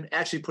 you can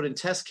actually put in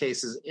test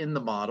cases in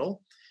the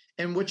model.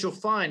 And what you'll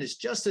find is,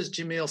 just as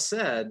Jamil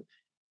said,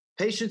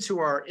 patients who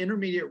are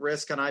intermediate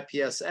risk on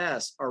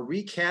IPSS are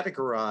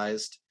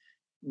recategorized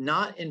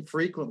not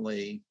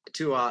infrequently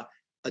to a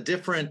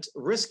different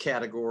risk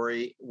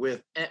category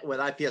with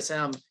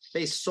IPSS-M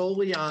based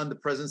solely on the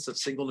presence of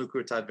single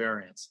nucleotide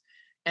variants.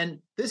 And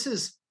this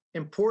is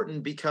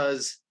important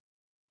because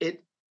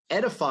it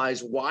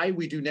edifies why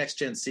we do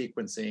next-gen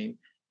sequencing,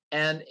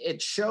 and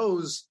it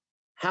shows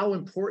how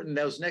important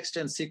those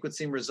next-gen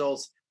sequencing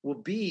results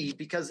will be,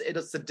 because it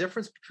is the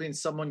difference between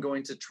someone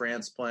going to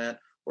transplant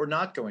or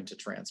not going to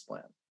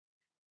transplant.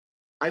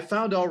 I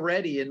found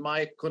already in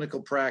my clinical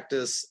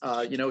practice,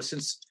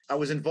 since I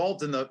was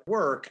involved in the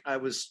work, I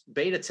was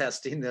beta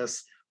testing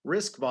this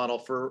risk model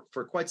for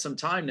quite some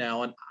time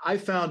now. And I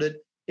found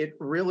it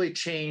really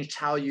changed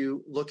how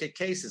you look at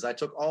cases. I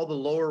took all the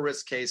lower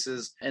risk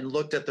cases and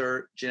looked at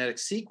their genetic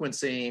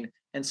sequencing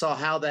and saw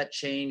how that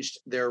changed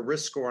their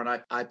risk score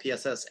on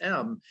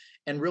IPSS-M,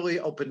 and really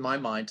opened my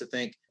mind to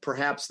think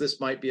perhaps this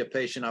might be a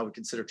patient I would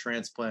consider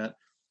transplant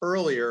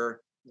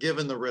earlier,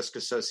 given the risk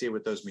associated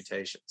with those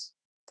mutations.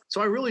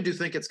 So I really do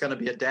think it's going to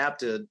be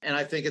adapted. And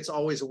I think it's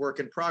always a work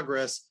in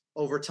progress.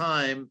 Over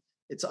time,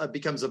 it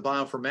becomes a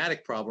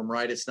bioinformatic problem,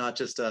 right? It's not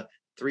just a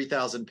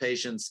 3,000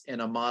 patients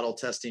in a model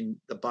testing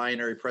the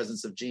binary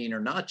presence of gene or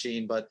not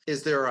gene, but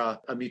is there a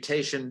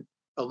mutation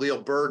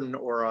allele burden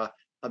or a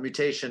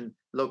mutation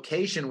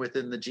location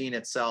within the gene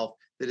itself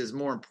that is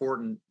more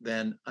important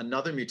than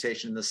another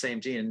mutation in the same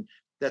gene? And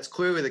that's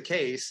clearly the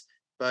case,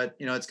 but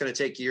it's going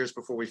to take years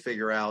before we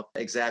figure out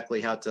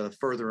exactly how to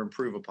further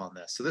improve upon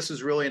this. So this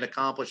is really an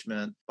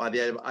accomplishment by the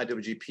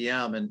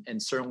IWGPM,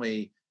 and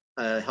certainly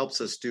helps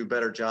us do a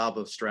better job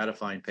of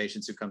stratifying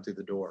patients who come through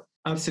the door.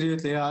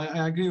 Absolutely.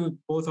 I agree with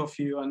both of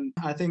you. And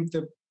I think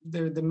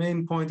the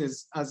main point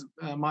is, as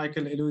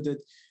Michael alluded,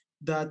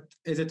 that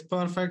is it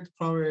perfect?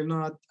 Probably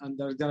not. And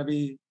there's going to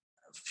be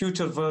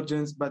future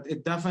versions, but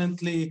it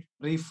definitely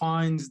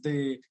refines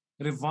the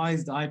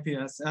revised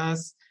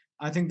IPSS.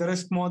 I think the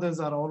risk models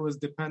are always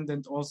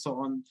dependent also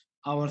on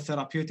our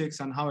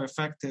therapeutics and how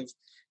effective.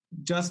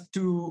 Just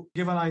to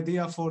give an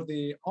idea for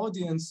the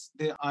audience,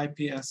 the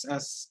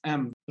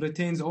IPSS-M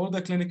retains all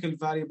the clinical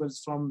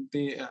variables from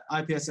the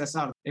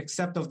IPSS-R,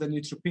 except of the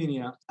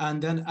neutropenia,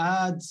 and then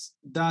adds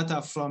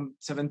data from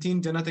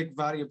 17 genetic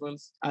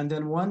variables, and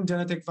then one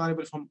genetic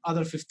variable from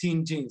other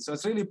 15 genes. So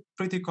it's really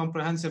pretty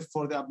comprehensive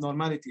for the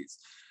abnormalities.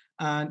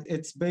 And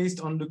it's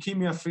based on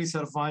leukemia-free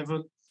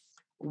survival.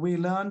 We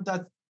learned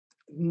that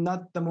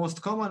not the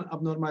most common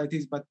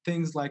abnormalities, but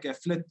things like a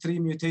FLT3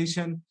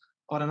 mutation,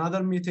 or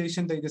another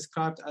mutation they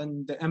described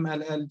in the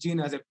MLL gene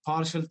as a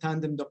partial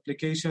tandem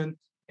duplication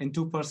in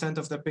 2%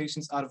 of the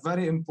patients, are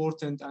very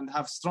important and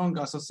have strong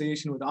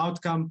association with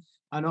outcome.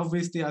 And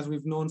obviously, as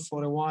we've known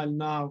for a while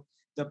now,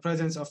 the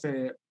presence of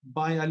a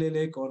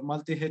biallelic or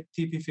multi-hit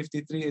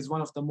TP53 is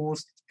one of the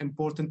most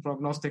important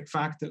prognostic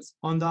factors.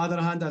 On the other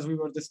hand, as we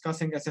were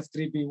discussing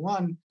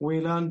SF3B1,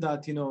 we learned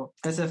that,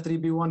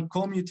 SF3B1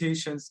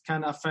 co-mutations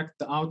can affect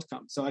the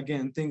outcome. So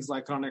again, things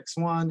like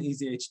RUNX1,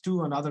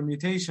 EZH2, and other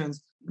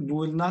mutations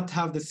will not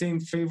have the same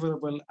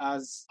favorable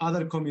as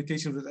other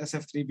co-mutations with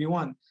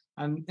SF3B1.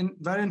 And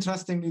very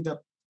interestingly, the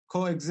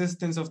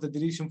coexistence of the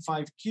deletion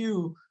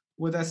 5q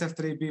with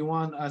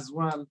SF3B1 as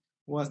well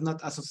was not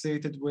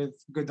associated with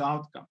good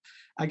outcome.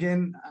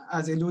 Again,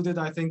 as alluded,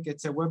 I think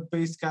it's a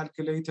web-based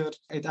calculator.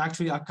 It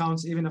actually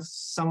accounts even if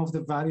some of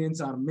the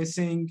variants are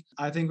missing.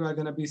 I think we're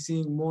going to be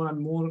seeing more and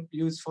more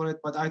use for it,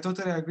 but I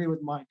totally agree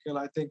with Michael.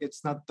 I think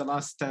it's not the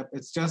last step.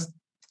 It's just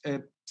a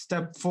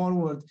step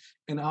forward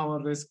in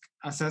our risk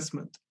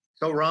assessment.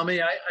 So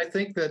Rami, I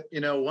think that,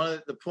 one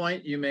of the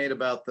point you made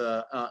about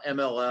the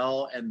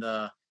MLL and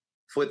the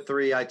FLT3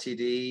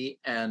 ITD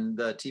and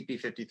the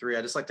TP53,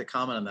 I'd just like to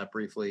comment on that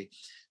briefly.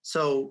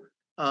 So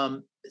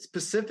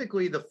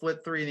specifically the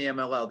FLT3 and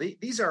the MLL,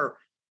 these are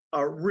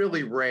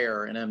really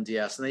rare in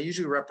MDS, and they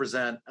usually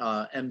represent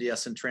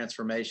MDS in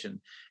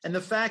transformation. And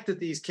the fact that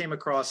these came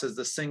across as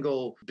the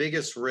single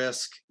biggest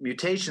risk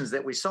mutations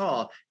that we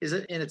saw is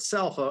in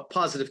itself a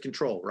positive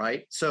control,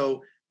 right?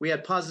 So we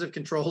had positive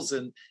controls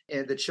and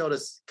that showed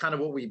us kind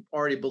of what we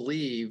already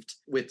believed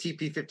with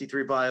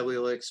TP53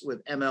 biallelics,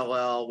 with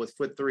MLL, with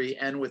FLT3,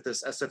 and with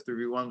this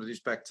SF3B1 with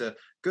respect to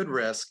good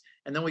risk.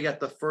 And then we got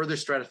the further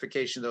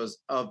stratification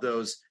of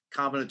those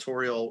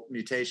combinatorial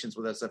mutations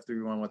with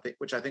SF3B1,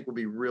 which I think will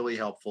be really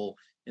helpful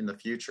in the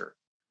future.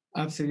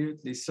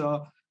 Absolutely.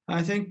 So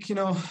I think,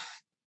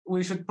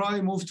 we should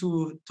probably move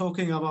to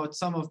talking about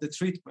some of the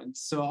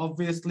treatments. So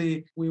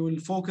obviously, we will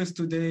focus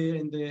today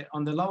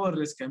on the lower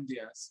risk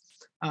MDS.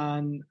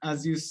 And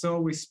as you saw,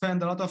 we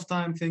spend a lot of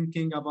time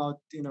thinking about,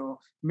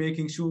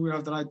 making sure we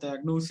have the right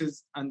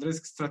diagnosis and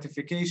risk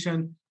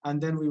stratification. And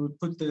then we would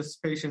put these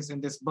patients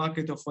in this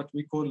bucket of what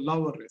we call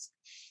lower risk.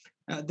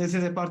 This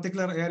is a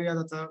particular area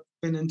that I've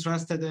been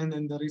interested in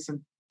the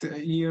recent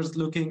years,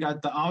 looking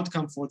at the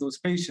outcome for those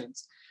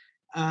patients.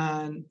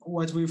 And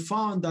what we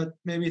found that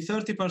maybe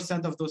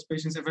 30% of those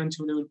patients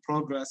eventually will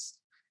progress.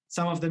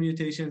 Some of the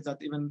mutations that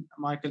even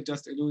Michael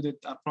just alluded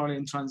are probably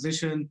in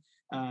transition,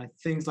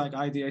 things like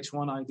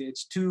IDH1,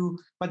 IDH2,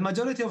 but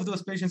majority of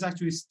those patients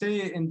actually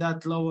stay in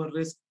that lower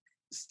risk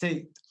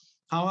state.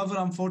 However,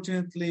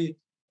 unfortunately,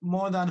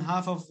 more than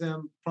half of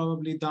them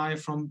probably die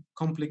from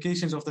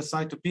complications of the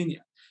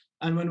cytopenia.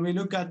 And when we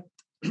look at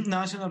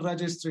national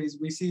registries,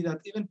 we see that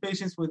even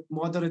patients with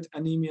moderate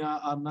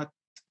anemia are not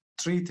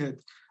treated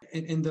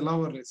in the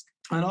lower risk.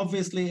 And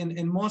obviously,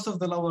 in most of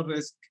the lower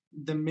risk,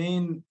 the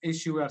main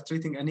issue we are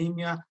treating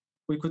anemia.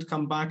 We could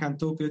come back and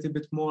talk a little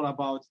bit more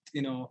about,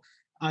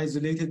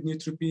 isolated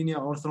neutropenia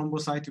or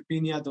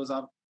thrombocytopenia. Those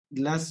are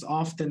less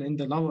often in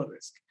the lower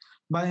risk.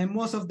 But in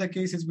most of the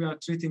cases, we are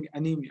treating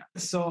anemia.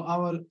 So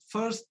our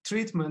first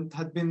treatment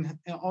had been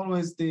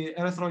always the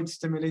erythroid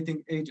stimulating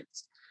agents.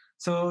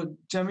 So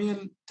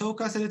Jamil,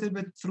 talk us a little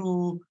bit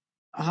through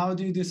how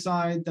do you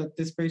decide that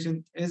this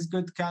patient is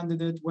good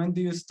candidate? When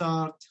do you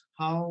start?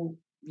 How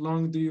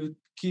long do you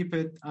keep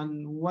it?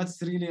 And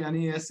what's really an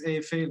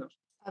ESA failure?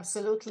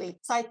 Absolutely.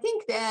 So I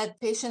think that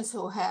patients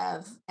who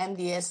have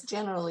MDS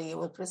generally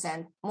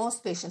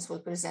most patients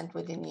will present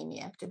with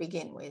anemia to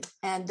begin with.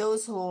 And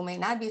those who may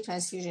not be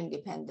transfusion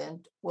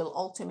dependent will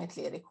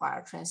ultimately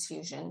require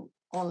transfusion,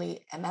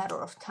 only a matter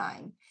of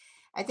time.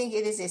 I think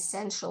it is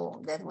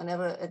essential that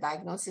whenever a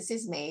diagnosis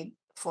is made,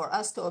 for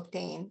us to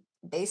obtain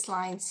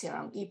baseline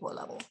serum EPO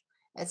level.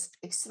 That's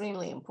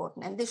extremely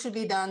important. And this should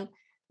be done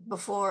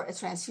before a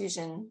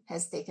transfusion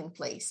has taken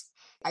place.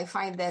 I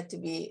find that to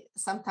be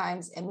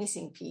sometimes a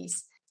missing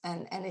piece,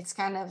 and it's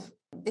kind of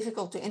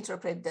difficult to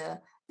interpret the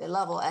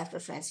level after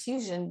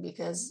transfusion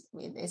because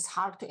it's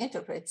hard to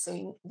interpret.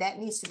 So that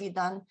needs to be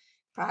done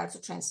prior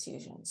to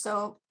transfusion.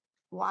 So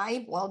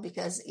why? Well,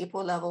 because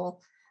EPO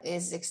level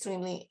is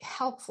extremely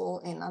helpful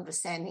in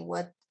understanding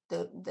what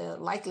the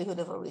likelihood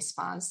of a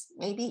response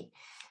may be.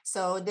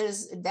 So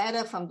there's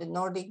data from the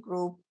Nordic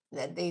group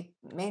that they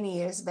many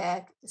years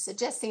back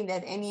suggesting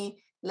that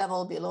any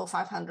level below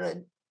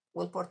 500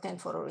 will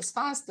portend for a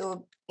response.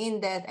 Though in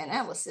that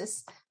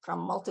analysis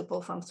from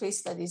 3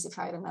 studies, if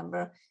I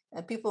remember,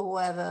 people who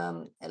have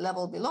a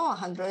level below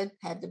 100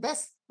 had the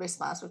best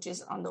response, which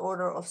is on the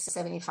order of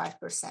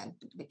 75%.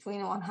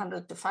 Between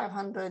 100 to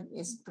 500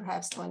 is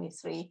perhaps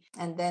 23,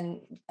 and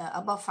then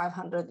above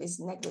 500 is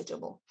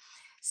negligible.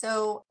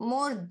 So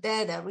more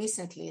data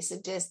recently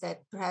suggests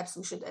that perhaps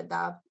we should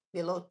adopt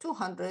below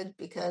 200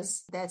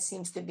 because that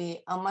seems to be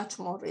a much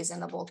more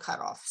reasonable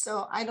cutoff.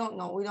 So I don't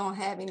know. We don't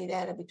have any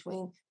data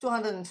between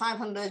 200 and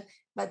 500,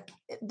 but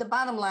the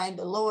bottom line,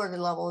 the lower the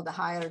level, the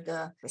higher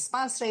the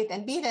response rate.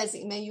 And be it as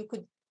it may, you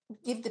could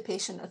give the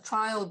patient a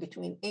trial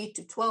between 8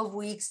 to 12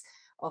 weeks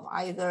of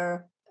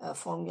either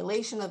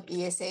formulation of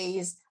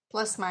ESAs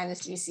plus minus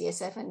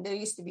G-CSF. And there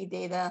used to be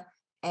data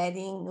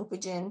adding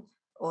Neupogen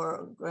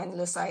or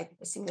granulocyte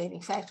stimulating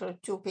factor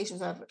to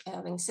patients who are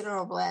having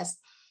sideroblasts,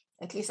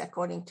 at least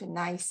according to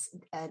NICE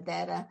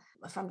data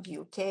from the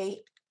UK.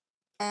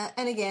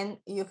 And again,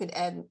 you could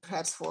add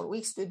perhaps 4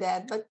 weeks to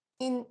that, but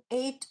in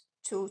 8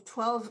 to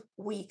 12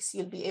 weeks,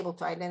 you'll be able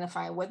to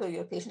identify whether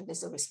your patient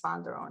is a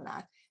responder or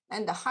not.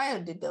 And the higher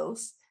the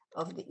dose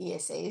of the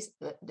ESAs,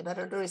 the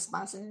better the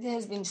response. And it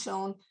has been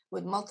shown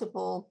with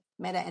multiple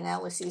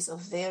meta-analyses of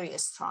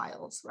various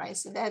trials, right?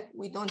 So that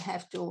we don't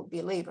have to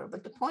belabor.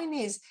 But the point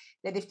is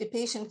that if the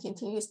patient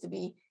continues to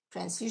be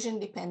transfusion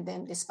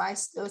dependent, despite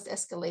dose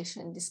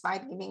escalation,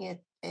 despite giving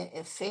it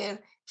a fair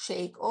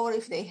shake, or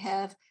if they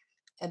have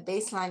a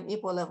baseline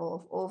EPO level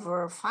of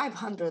over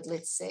 500,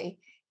 let's say,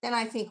 then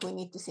I think we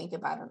need to think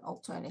about an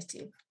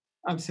alternative.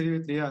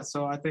 Absolutely, yeah.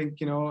 So I think,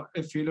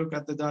 if you look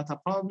at the data,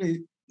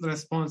 probably the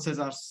responses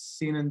are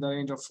seen in the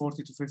range of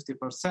 40 to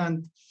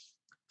 50%.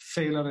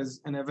 Failure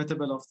is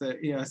inevitable of the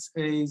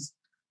ESAs.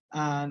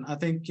 And I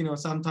think,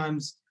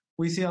 sometimes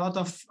we see a lot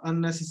of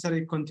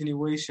unnecessary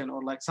continuation,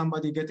 or like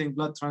somebody getting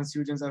blood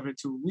transfusions every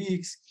 2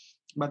 weeks,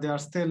 but they are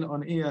still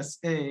on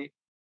ESA,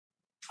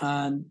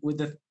 and with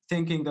the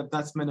thinking that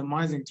that's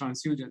minimizing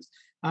transfusions.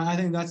 I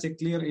think that's a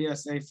clear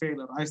ESA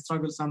failure. I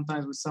struggle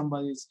sometimes with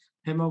somebody's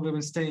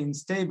hemoglobin staying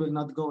stable,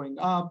 not going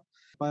up.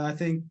 But I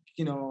think,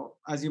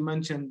 as you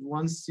mentioned,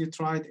 once you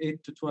tried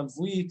 8 to 12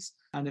 weeks,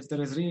 and if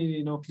there is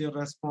really no clear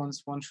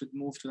response, one should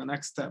move to the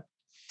next step.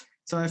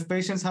 So if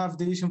patients have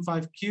deletion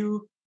 5q,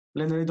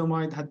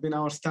 lenalidomide had been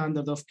our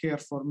standard of care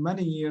for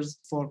many years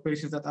for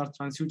patients that are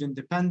transfusion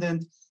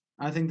dependent.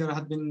 I think there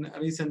had been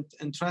recent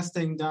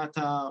interesting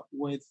data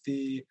with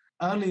the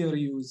earlier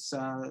use,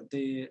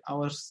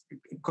 our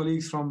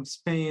colleagues from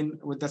Spain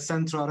with the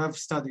Centra-Rev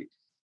study.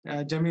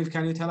 Jamil,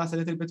 can you tell us a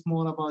little bit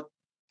more about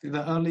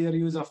the earlier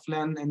use of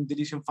len in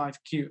deletion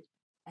 5q?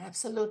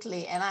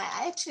 Absolutely. And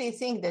I actually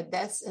think that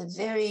that's a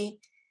very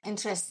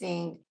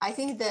interesting. I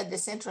think that the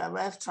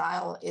Centra-Rev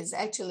trial is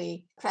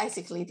actually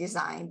practically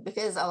designed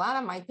because a lot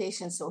of my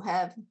patients who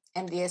have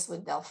MDS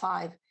with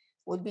DEL5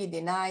 would be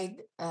denied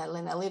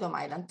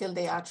lenalidomide until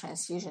they are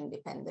transfusion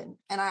dependent.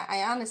 And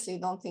I honestly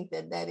don't think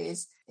that that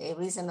is a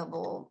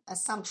reasonable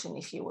assumption,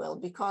 if you will,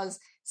 because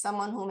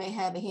someone who may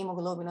have a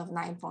hemoglobin of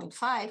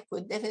 9.5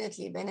 could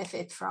definitely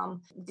benefit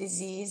from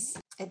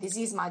a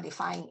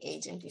disease-modifying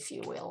agent, if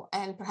you will,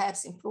 and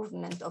perhaps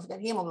improvement of their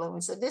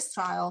hemoglobin. So this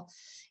trial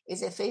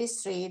is a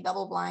phase 3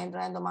 double-blind,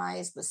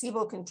 randomized,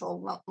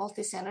 placebo-controlled,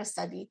 multi-center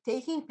study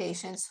taking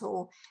patients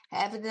who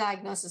have a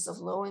diagnosis of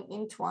low and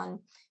INT1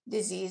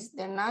 disease.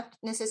 They're not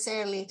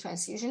necessarily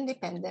transfusion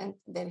dependent.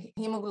 Their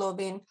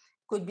hemoglobin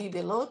could be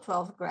below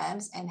 12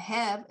 grams and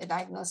have a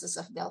diagnosis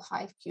of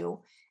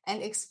DEL5q,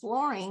 and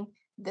exploring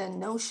the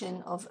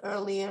notion of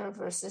earlier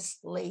versus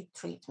late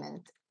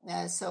treatment.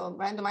 So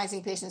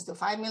randomizing patients to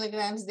 5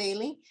 milligrams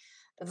daily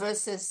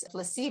versus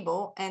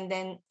placebo, and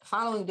then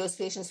following those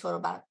patients for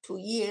about 2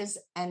 years,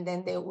 and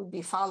then they would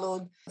be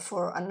followed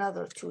for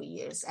another 2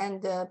 years.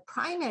 And the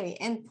primary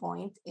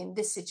endpoint in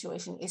this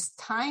situation is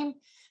time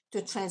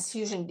to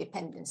transfusion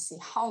dependency.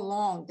 How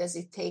long does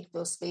it take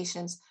those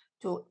patients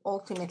to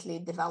ultimately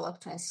develop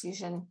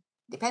transfusion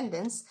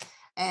dependence?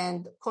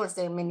 And of course,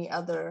 there are many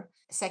other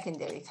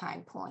secondary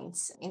time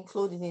points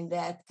included in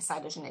that: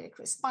 cytogenetic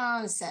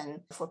response,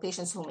 and for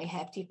patients who may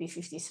have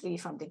TP53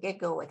 from the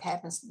get-go, what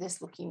happens to this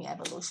leukemia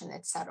evolution,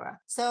 etc.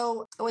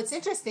 So what's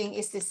interesting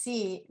is to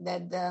see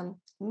that the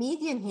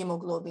median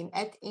hemoglobin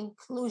at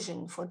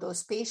inclusion for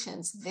those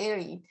patients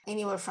varied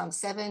anywhere from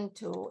 7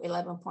 to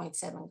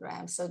 11.7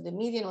 grams. So the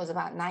median was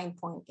about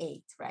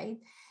 9.8, right?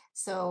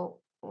 So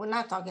we're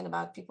not talking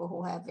about people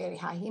who have very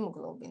high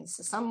hemoglobin.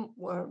 So some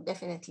were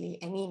definitely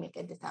anemic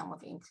at the time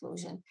of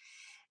inclusion.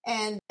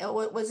 And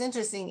what was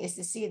interesting is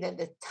to see that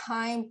the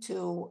time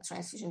to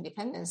transfusion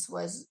dependence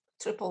was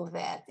triple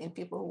that in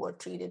people who were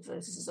treated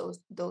versus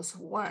those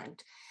who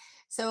weren't.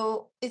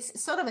 So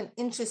it's sort of an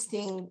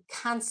interesting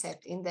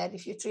concept in that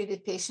if you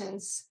treated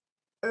patients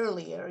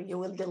earlier, you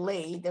will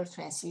delay their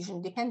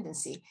transfusion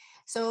dependency.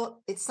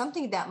 So it's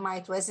something that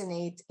might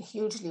resonate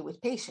hugely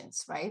with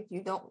patients, right?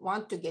 You don't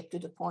want to get to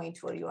the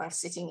point where you are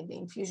sitting in the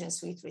infusion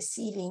suite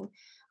receiving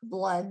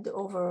blood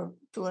over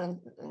 2 and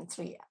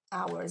 3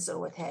 hours or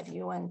what have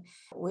you, and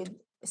with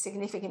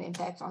significant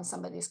impact on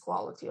somebody's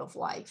quality of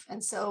life.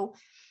 And so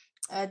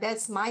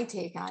that's my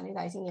take on it.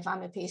 I think if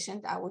I'm a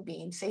patient, I would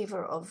be in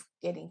favor of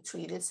getting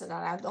treated so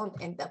that I don't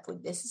end up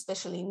with this,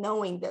 especially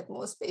knowing that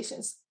most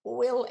patients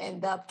will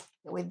end up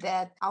with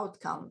that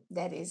outcome,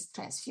 that is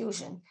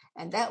transfusion.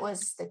 And that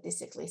was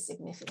statistically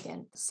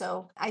significant.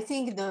 So I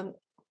think the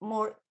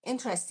more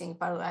interesting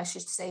part, or I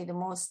should say the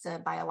most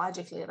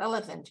biologically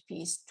relevant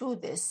piece to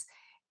this,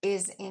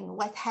 is in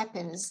what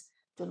happens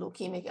to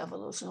leukemic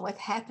evolution, what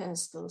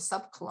happens to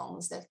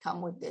subclones that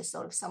come with this,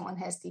 or if someone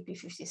has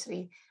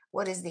TP53,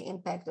 what is the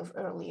impact of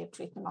earlier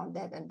treatment on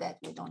that, and that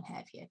we don't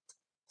have yet.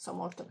 So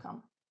more to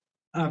come.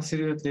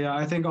 Absolutely.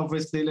 I think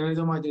obviously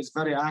lenalidomide is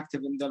very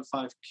active in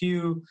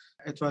del(5q).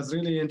 It was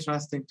really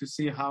interesting to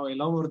see how a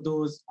lower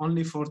dose,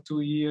 only for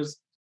 2 years,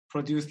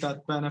 produced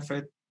that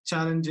benefit,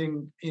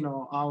 challenging,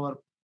 our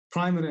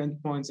primary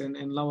endpoints in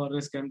lower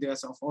risk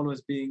MDS of always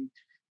being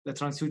the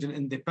transfusion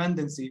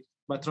independency,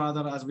 but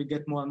rather as we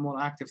get more and more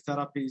active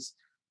therapies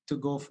to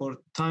go for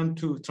time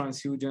to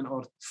transfusion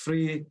or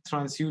free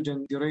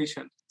transfusion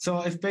duration.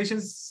 So if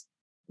patients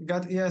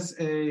got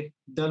a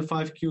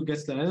del(5q)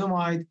 gets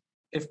lenalidomide.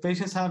 If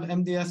patients have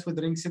MDS with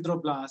ring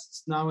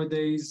sideroblasts,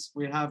 nowadays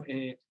we have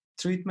a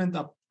treatment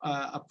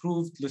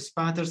approved,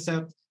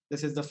 luspatercept.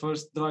 This is the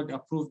first drug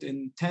approved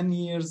in 10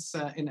 years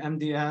in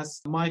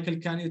MDS. Michael,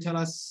 can you tell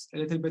us a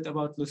little bit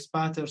about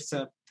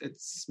luspatercept,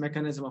 its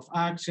mechanism of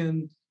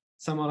action,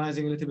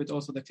 summarizing a little bit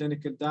also the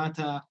clinical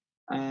data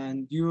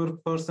and your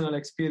personal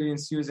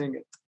experience using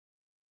it?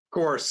 Of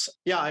course.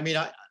 Yeah,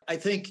 I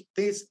think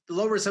these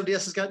low-risk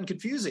MDS has gotten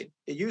confusing.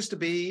 It used to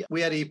be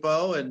we had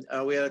EPO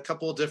and we had a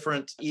couple of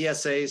different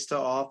ESAs to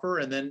offer,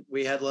 and then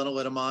we had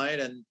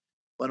lenalidomide, and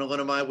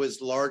lenalidomide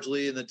was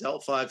largely in the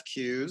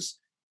del(5qs.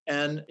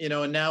 And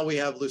now we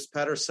have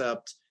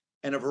luspatercept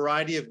and a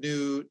variety of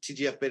new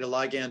TGF-beta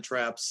ligand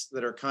traps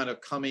that are kind of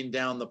coming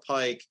down the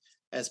pike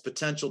as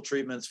potential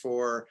treatments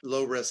for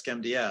low-risk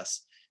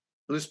MDS.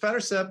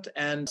 Luspatercept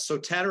and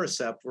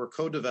sotatercept were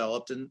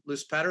co-developed, and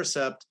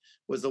luspatercept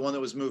was the one that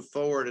was moved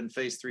forward in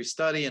phase 3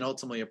 study and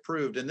ultimately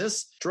approved. And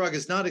this drug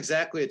is not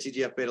exactly a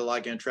TGF-beta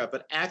ligand trap,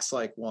 but acts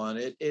like one.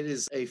 It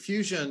is a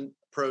fusion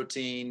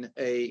protein,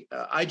 a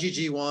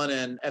IgG1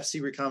 and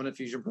Fc recombinant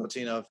fusion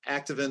protein of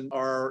activin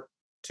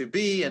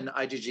R2b and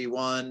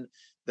IgG1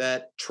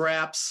 that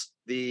traps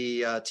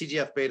the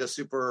TGF-beta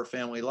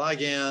superfamily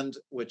ligand,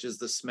 which is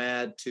the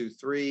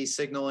SMAD2/3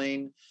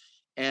 signaling,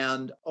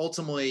 and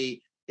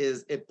ultimately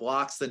it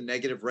blocks the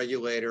negative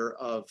regulator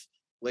of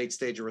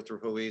late-stage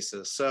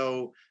erythropoiesis.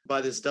 So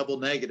by this double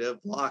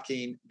negative,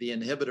 blocking the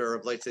inhibitor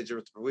of late-stage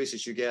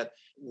erythropoiesis, you get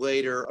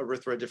later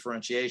erythroid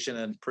differentiation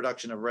and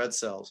production of red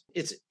cells.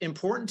 It's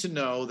important to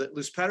know that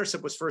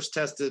luspatercept was first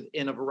tested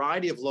in a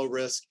variety of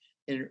low-risk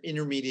and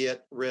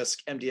intermediate-risk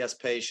MDS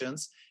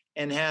patients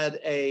and had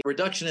a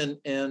reduction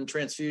in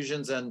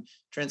transfusions and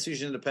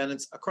transfusion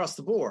independence across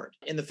the board.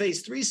 In the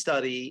phase 3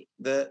 study,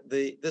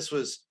 this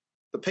was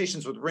the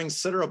patients with ring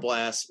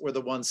sideroblasts were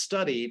the ones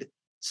studied.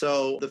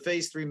 So the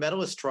phase 3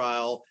 Medalist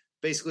trial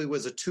basically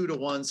was a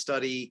 2-to-1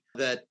 study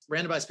that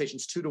randomized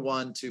patients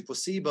 2-to-1 to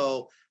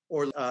placebo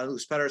or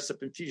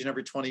luspatercept infusion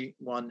every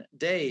 21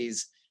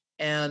 days.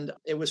 And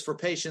it was for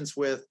patients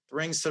with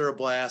ring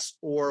sideroblasts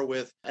or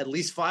with at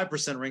least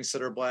 5% ring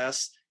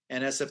sideroblasts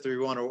and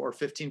SF3B1 or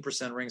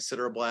 15% ring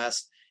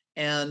sideroblasts.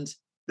 And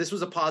this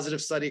was a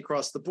positive study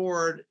across the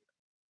board,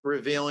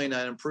 revealing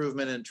an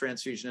improvement in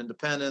transfusion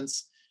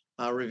independence,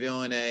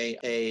 revealing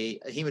a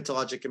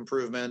hematologic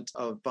improvement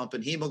of bump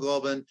in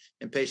hemoglobin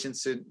in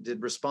patients who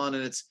did respond,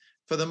 and it's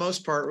for the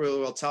most part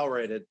really well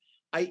tolerated.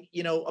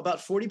 About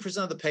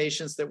 40% of the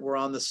patients that were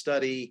on the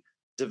study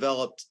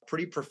developed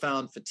pretty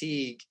profound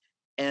fatigue,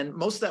 And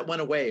most of that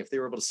went away if they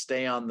were able to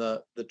stay on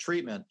the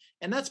treatment.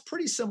 And that's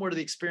pretty similar to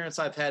the experience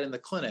I've had in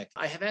the clinic.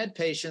 I have had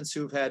patients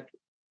who've had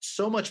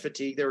so much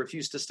fatigue, they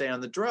refuse to stay on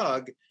the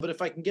drug. But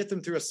if I can get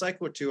them through a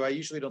cycle or two, I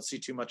usually don't see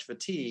too much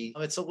fatigue.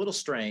 It's a little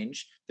strange.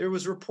 There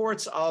was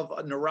reports of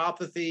a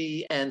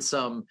neuropathy and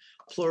some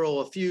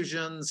pleural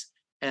effusions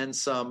and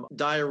some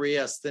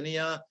diarrhea,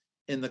 asthenia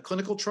in the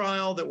clinical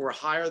trial that were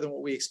higher than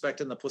what we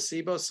expect in the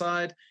placebo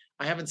side.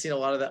 I haven't seen a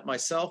lot of that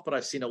myself, but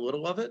I've seen a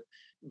little of it.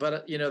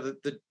 But,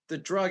 the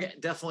drug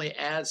definitely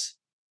adds,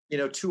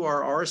 to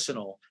our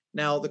arsenal.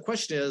 Now, the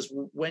question is,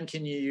 when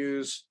can you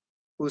use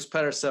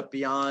luspatercept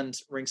beyond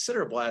ring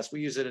sideroblast?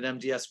 We use it in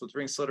MDS with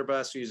ring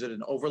sideroblast. We use it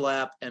in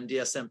overlap,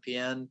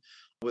 MDS-MPN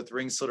with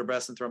ring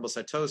sideroblast and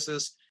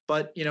thrombocytosis.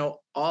 But,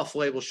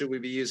 off-label, should we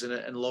be using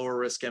it in lower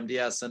risk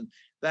MDS? And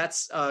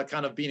that's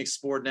kind of being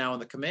explored now in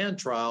the COMMAND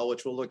trial,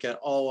 which will look at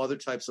all other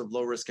types of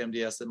low risk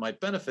MDS that might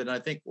benefit. And I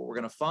think what we're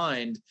going to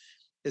find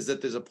is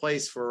that there's a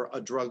place for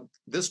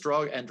this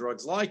drug and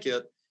drugs like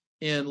it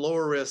in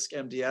lower risk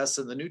MDS.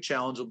 And the new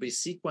challenge will be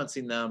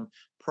sequencing them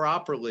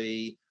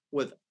properly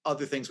with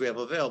other things we have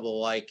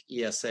available, like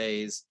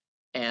ESAs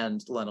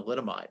and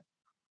lenalidomide.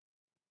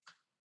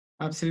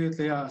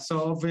 Absolutely, yeah.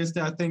 So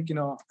obviously, I think,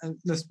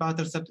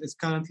 luspatercept is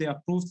currently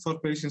approved for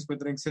patients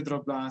with ring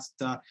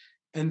sideroblast.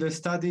 In the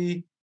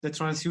study, the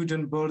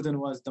transfusion burden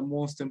was the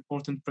most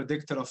important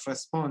predictor of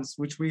response,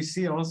 which we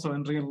see also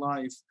in real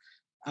life.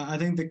 I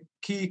think the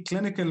key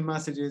clinical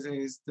message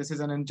is this is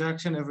an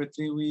injection every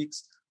 3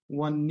 weeks.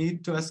 One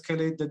need to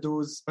escalate the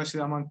dose,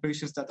 especially among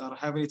patients that are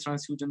heavily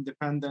transfusion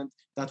dependent.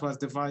 That was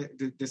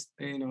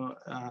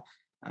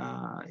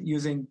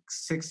using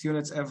 6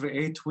 units every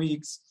 8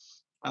 weeks,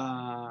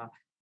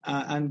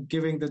 and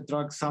giving the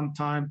drug some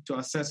time to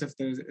assess if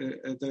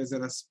there is a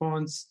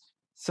response.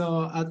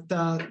 So at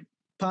the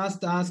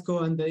past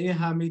ASCO and the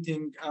EHA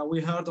meeting,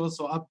 we heard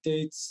also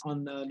updates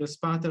on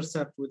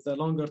luspatercept with the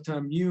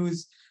longer-term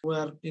use,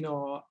 where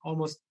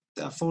almost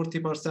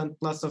 40%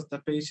 plus of the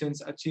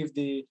patients achieve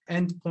the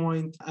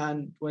endpoint.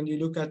 And when you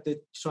look at the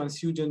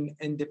transfusion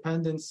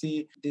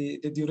independency,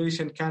 the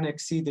duration can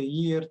exceed a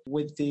year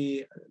with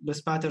the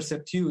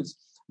luspatercept use.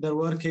 There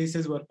were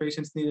cases where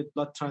patients needed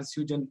blood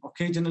transfusion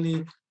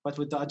occasionally, but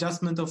with the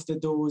adjustment of the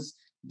dose,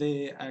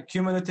 the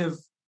cumulative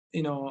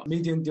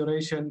median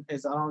duration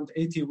is around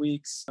 80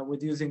 weeks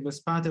with using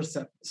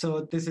luspatercept.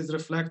 So this is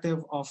reflective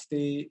of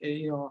the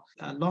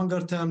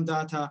longer-term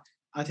data.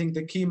 I think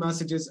the key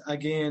messages,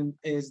 again,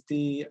 is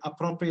the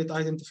appropriate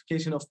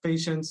identification of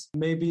patients,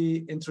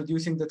 maybe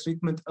introducing the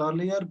treatment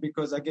earlier,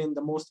 because, again,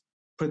 the most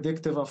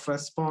predictive of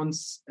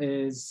response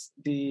is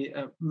the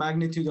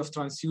magnitude of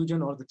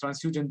transfusion or the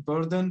transfusion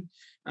burden,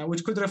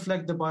 which could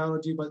reflect the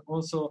biology, but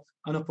also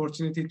an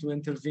opportunity to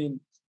intervene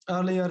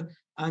earlier,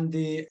 and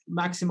the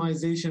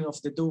maximization of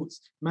the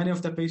dose. Many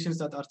of the patients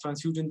that are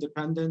transfusion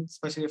dependent,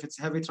 especially if it's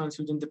heavy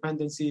transfusion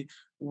dependency,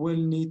 will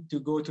need to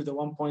go to the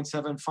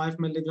 1.75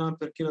 milligram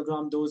per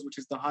kilogram dose, which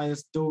is the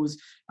highest dose.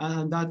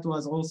 And that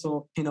was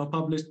also,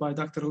 published by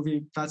Dr.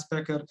 Uwe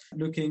Platzbecker,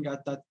 looking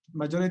at that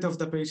majority of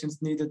the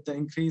patients needed the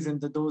increase in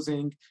the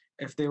dosing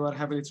if they were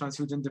heavily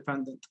transfusion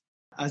dependent.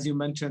 As you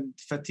mentioned,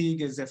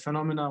 fatigue is a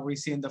phenomenon we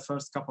see in the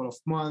first couple of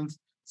months,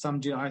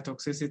 some GI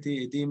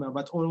toxicity, edema,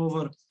 but all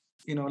over,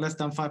 less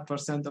than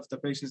 5% of the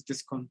patients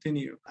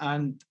discontinue.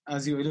 And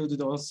as you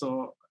alluded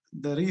also,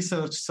 the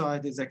research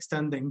side is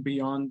extending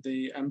beyond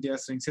the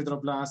MDS ring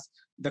sideroblast.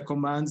 The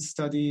COMMAND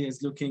study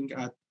is looking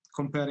at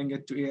comparing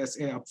it to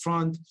ESA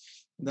upfront.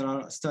 There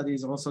are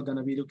studies also going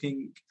to be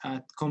looking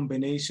at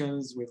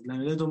combinations with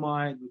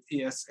lenalidomide, with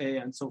ESA,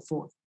 and so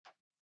forth.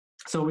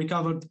 So we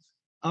covered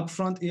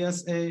upfront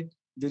ESA,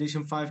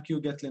 deletion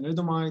 5q, get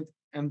lenalidomide,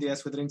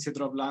 MDS with ring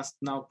sideroblast,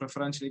 now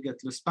preferentially get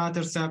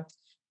luspatercept.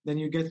 Then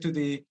you get to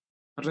the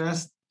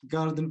rest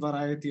garden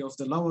variety of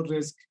the lower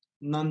risk,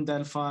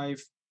 non-del5,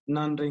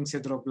 non-ring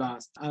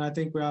sideroblast. And I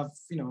think we have,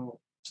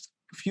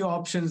 a few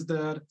options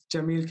there.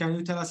 Jamil, can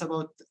you tell us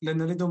about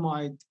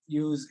lenalidomide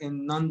use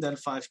in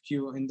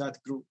non-del5q in that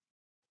group?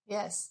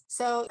 Yes.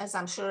 So as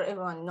I'm sure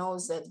everyone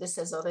knows, that this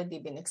has already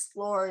been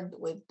explored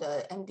with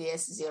the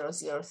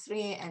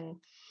MDS-003 and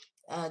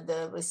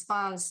the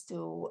response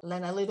to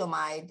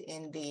lenalidomide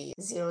in the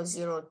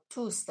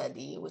 002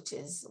 study, which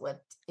is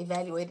what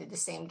evaluated the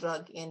same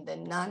drug in the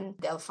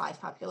non-del5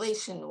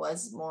 population,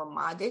 was more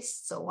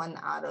modest. So 1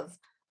 out of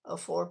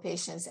 4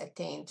 patients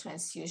attained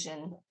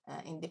transfusion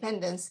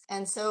independence.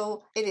 And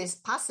so it is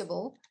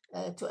possible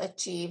to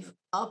achieve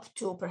up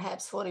to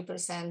perhaps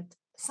 40%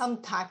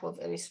 some type of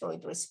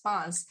erythroid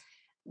response.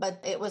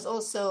 But it was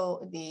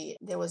also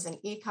there was an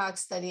ECOG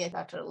study,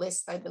 Dr.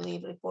 List, I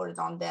believe, reported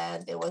on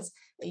that. There was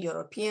a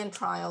European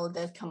trial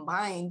that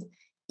combined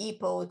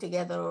EPO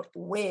together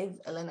with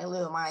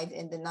lenalidomide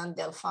in the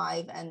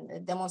non-del5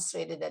 and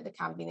demonstrated that the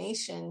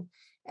combination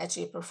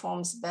actually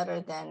performs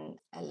better than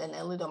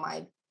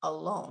lenalidomide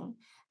alone.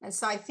 And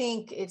so I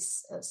think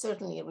it's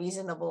certainly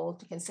reasonable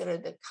to consider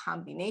the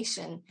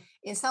combination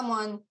in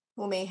someone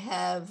who may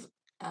have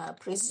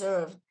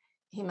preserved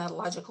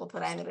hematological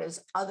parameters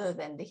other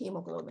than the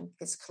hemoglobin,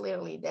 because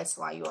clearly that's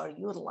why you are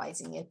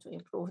utilizing it to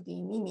improve the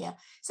anemia.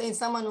 So in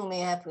someone who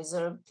may have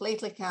preserved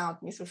platelet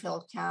count,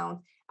 neutrophil count,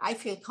 I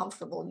feel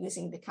comfortable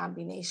using the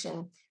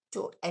combination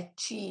to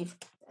achieve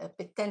a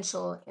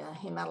potential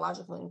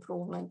hematological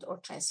improvement or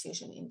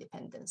transfusion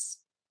independence.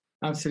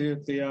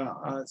 Absolutely, yeah.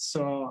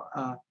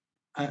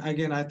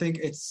 Again, I think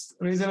it's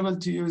reasonable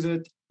to use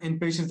it in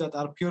patients that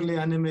are purely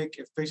anemic.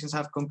 If patients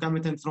have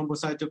concomitant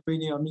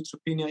thrombocytopenia or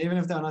neutropenia, even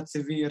if they're not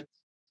severe,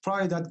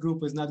 probably that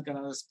group is not going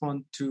to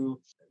respond to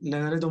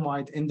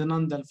lenalidomide in the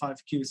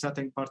non-del(5q)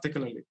 setting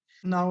particularly.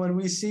 Now, when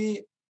we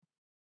see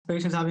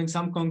patients having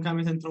some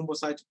concomitant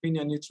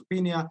thrombocytopenia and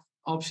neutropenia,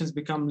 options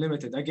become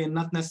limited. Again,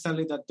 not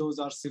necessarily that those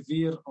are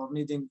severe or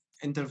needing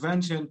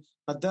intervention,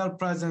 but their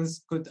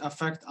presence could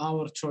affect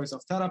our choice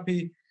of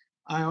therapy.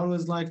 I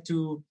always like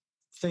to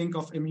think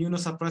of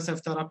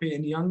immunosuppressive therapy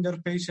in younger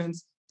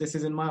patients. This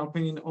is, in my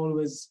opinion,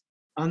 always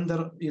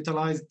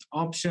underutilized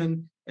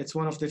option. It's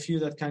one of the few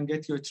that can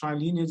get you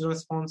tri-lineage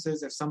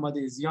responses. If somebody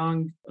is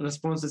young,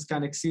 responses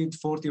can exceed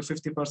 40 or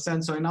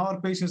 50%. So in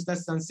our patients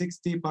less than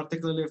 60,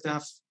 particularly if they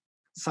have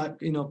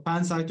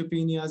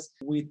pancytopenias,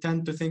 we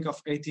tend to think of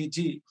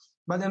ATG.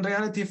 But in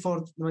reality,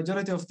 for the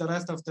majority of the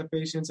rest of the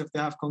patients, if they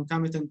have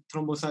concomitant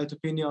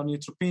thrombocytopenia or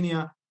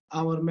neutropenia,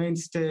 our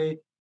mainstay,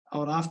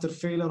 or after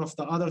failure of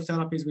the other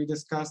therapies we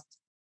discussed,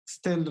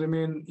 still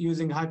remain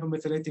using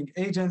hypomethylating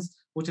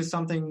agents, which is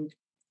something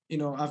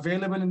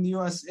available in the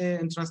USA,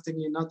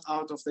 interestingly not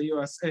out of the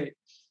USA.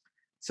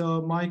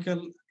 So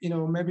Michael,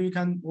 maybe you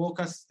can walk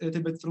us a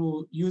little bit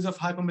through use of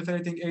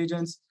hypomethylating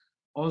agents,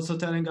 also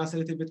telling us a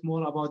little bit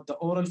more about the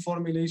oral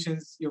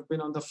formulations. You've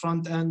been on the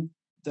front end,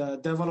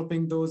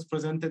 developing those,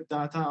 presented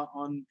data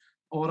on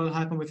oral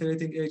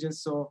hypomethylating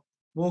agents. So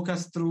walk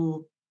us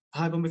through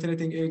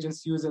hypomethylating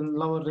agents used in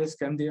lower risk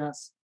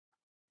MDS.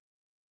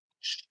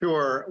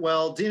 Sure.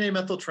 Well, DNA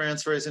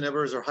methyltransferase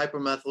inhibitors or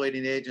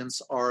hypomethylating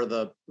agents are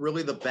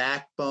really the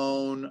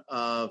backbone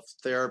of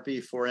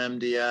therapy for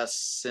MDS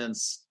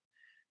since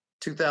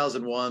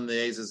 2001, the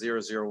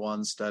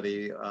AZA-001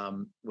 study,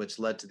 which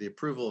led to the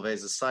approval of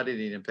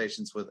azacitidine in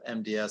patients with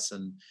MDS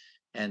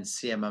and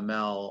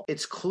CMML.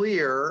 It's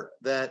clear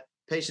that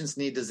patients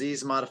need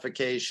disease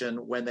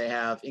modification when they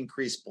have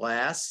increased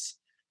blasts.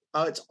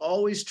 It's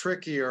always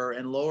trickier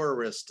in lower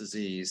risk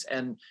disease.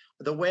 And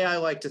the way I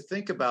like to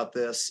think about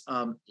this,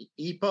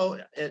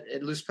 EPO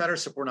and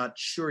luspatercept, we're not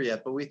sure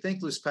yet, but we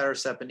think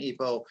luspatercept and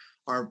EPO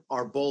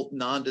are both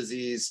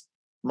non-disease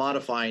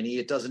modifying.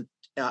 It doesn't,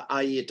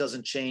 i.e., it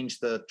doesn't change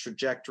the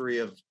trajectory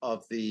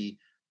of the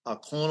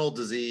clonal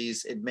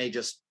disease.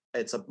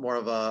 It's more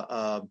of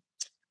a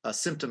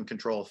symptom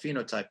control,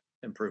 phenotype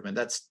improvement.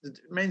 It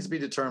remains to be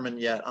determined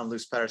yet on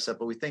luspatercept,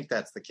 but we think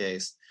that's the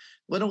case.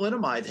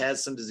 Lenalidomide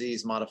has some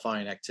disease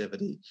modifying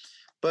activity,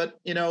 but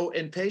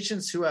in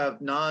patients who have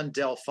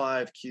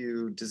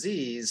non-del(5q)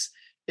 disease,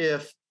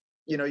 if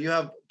you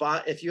have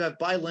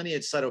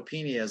bilineage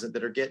cytopenias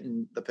that are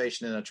getting the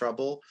patient into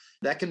trouble,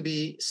 that can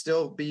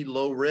still be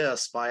low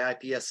risk by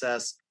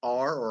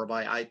IPSS-R or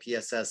by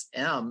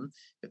IPSS-M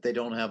if they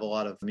don't have a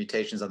lot of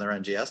mutations on their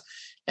NGS.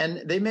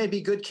 And they may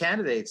be good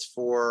candidates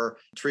for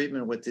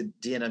treatment with the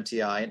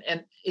DNMTI.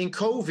 And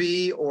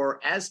Inqovi or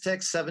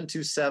Aztec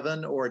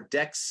 727 or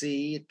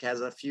DEC-C, it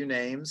has a few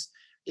names,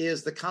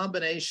 is the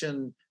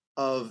combination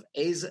of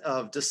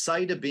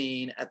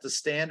decitabine at the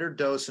standard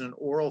dose in an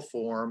oral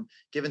form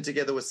given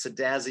together with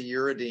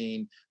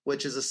cedazuridine,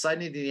 which is a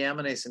cytidine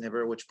deaminase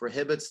inhibitor, which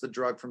prohibits the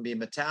drug from being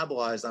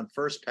metabolized on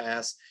first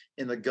pass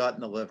in the gut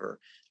and the liver,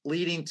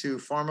 leading to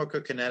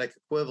pharmacokinetic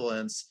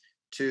equivalence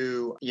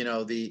to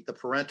the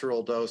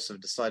parenteral dose of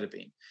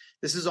decitabine.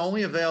 This is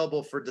only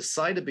available for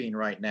decitabine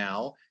right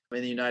now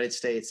in the United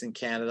States and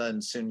Canada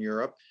and soon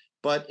Europe,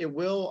 but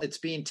it's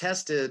being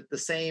tested. The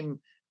same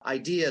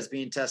idea is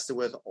being tested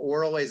with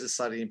oral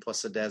azacitidine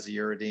plus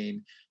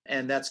cedazuridine,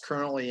 and that's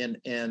currently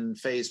in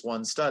phase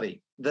 1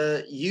 study.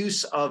 The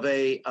use of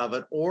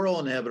an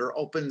oral inhibitor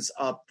opens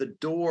up the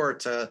door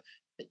to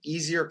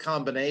easier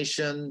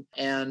combination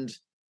and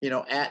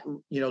at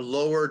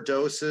lower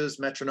doses,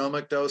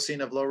 metronomic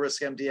dosing of low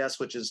risk MDS,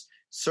 which is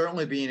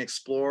certainly being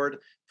explored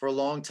for a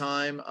long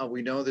time.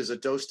 We know there's a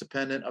dose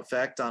dependent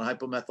effect on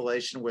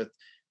hypomethylation with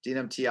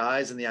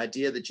DNMTIs, and the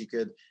idea that you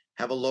could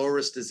have a low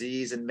risk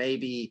disease and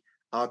maybe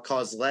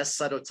cause less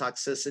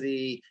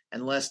cytotoxicity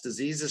and less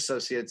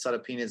disease-associated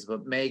cytopenias,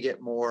 but may get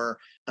more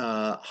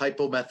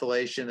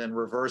hypomethylation and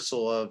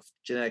reversal of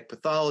genetic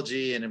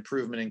pathology and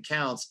improvement in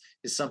counts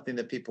is something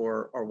that people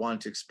are wanting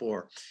to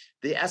explore.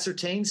 The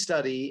Ascertain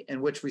study,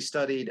 in which we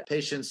studied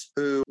patients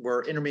who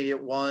were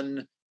intermediate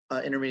 1,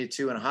 intermediate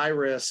 2, and high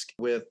risk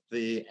with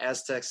the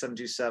Aztec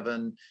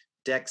 727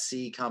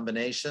 DEC-C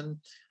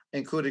combination,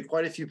 included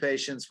quite a few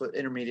patients with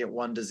intermediate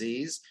 1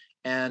 disease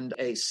and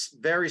a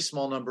very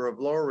small number of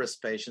lower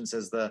risk patients,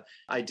 as the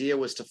idea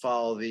was to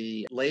follow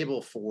the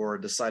label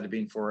for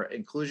decitabine for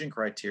inclusion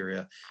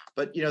criteria.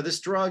 But this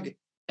drug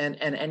and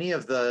any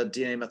of the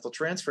DNA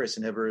methyltransferase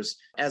inhibitors,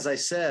 as I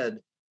said,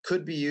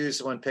 could be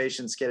used when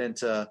patients get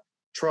into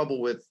trouble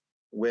with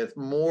with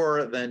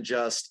more than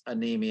just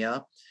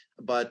anemia,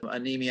 but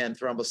anemia and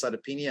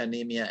thrombocytopenia,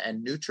 anemia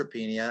and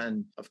neutropenia.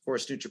 And of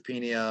course,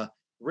 neutropenia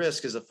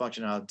risk is a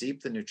function of how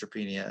deep the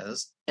neutropenia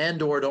is,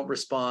 and or don't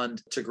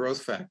respond to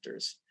growth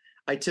factors.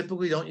 I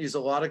typically don't use a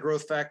lot of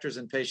growth factors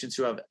in patients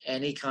who have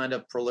any kind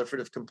of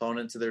proliferative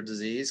component to their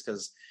disease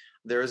because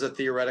there is a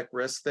theoretic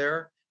risk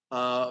there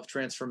of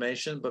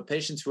transformation. But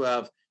patients who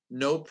have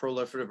no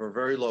proliferative or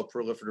very low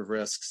proliferative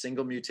risk,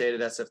 single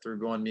mutated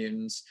SF3B1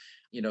 mutants,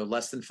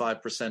 less than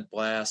 5%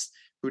 blast,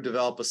 who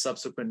develop a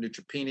subsequent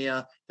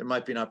neutropenia, there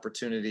might be an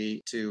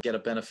opportunity to get a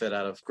benefit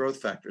out of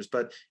growth factors.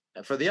 But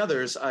for the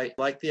others, I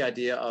like the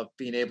idea of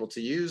being able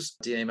to use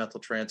DNA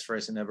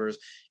methyltransferase inhibitors.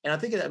 And I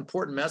think an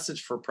important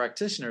message for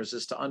practitioners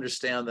is to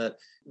understand that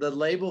the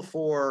label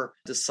for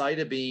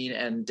decitabine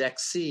and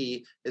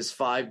DEC is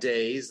 5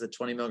 days, the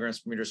 20 milligrams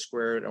per meter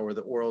squared, or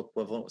the oral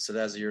equivalent with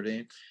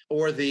cedazuridine,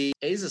 or the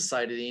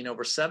azacitidine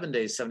over 7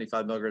 days,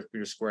 75 milligrams per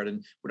meter squared.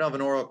 And we don't have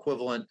an oral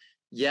equivalent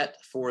yet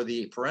for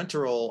the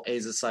parenteral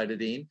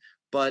azacitidine,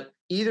 but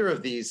either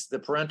of these, the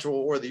parenteral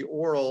or the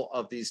oral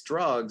of these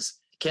drugs,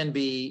 can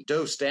be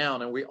dosed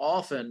down. And we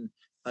often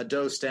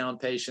dose down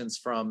patients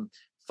from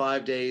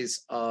 5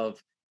 days of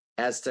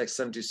Aztec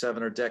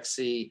 727 or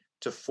DEC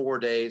to 4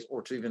 days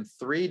or to even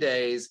 3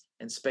 days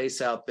and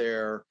space out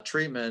their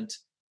treatment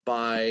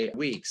by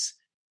weeks.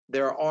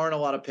 There aren't a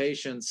lot of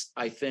patients,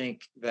 I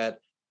think, that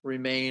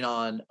remain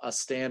on a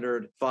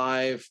standard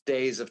 5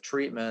 days of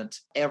treatment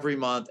every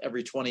month,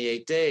 every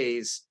 28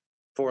 days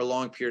for a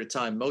long period of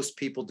time. Most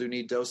people do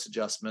need dose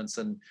adjustments.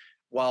 And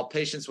while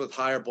patients with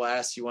higher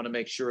blasts, you want to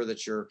make sure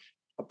that you're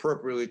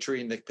appropriately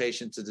treating the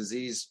patient to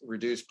disease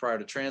reduced prior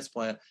to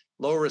transplant.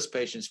 Low risk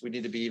patients, we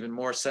need to be even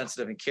more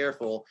sensitive and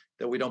careful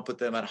that we don't put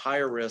them at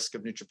higher risk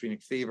of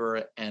neutropenic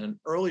fever and an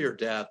earlier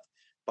death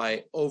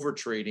by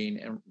overtreating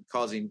and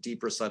causing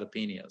deeper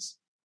cytopenias.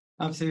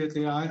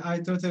 Absolutely. I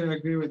totally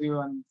agree with you.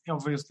 And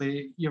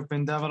obviously, you've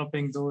been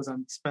developing those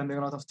and spending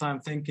a lot of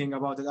time thinking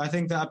about it. I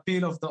think the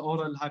appeal of the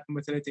oral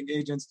hypomethylating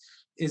agents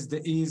is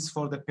the ease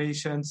for the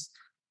patients.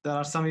 There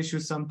are some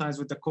issues sometimes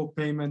with the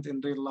co-payment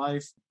in real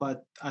life,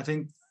 but I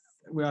think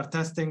we are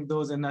testing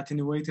those in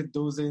attenuated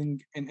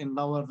dosing in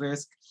lower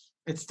risk.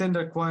 It still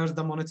requires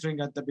the monitoring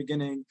at the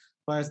beginning,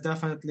 but it's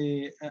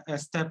definitely a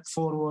step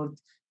forward.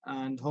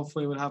 And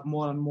hopefully we'll have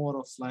more and more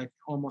of like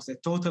almost a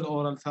total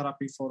oral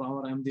therapy for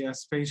our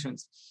MDS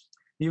patients.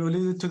 You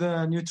alluded to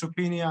the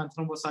neutropenia and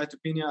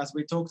thrombocytopenia. As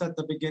we talked at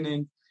the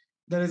beginning,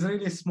 there is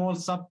really a small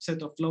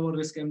subset of lower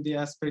risk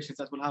MDS patients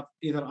that will have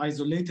either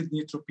isolated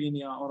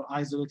neutropenia or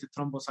isolated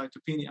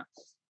thrombocytopenia.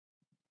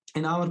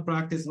 In our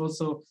practice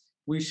also,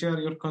 we share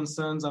your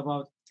concerns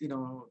about,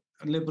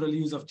 liberal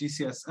use of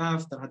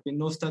G-CSF. There had been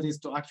no studies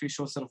to actually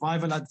show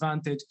survival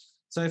advantage.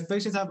 So if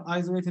patients have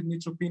isolated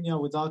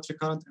neutropenia without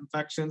recurrent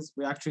infections,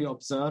 we actually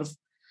observe.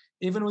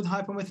 Even with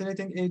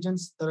hypomethylating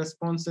agents, the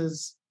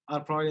responses are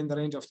probably in the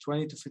range of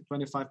 20 to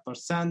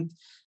 25%.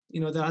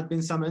 There had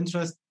been some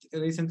interest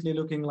recently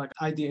looking like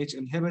IDH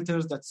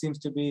inhibitors that seems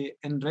to be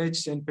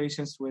enriched in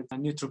patients with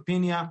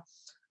neutropenia.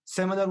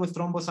 Similar with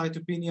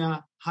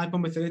thrombocytopenia,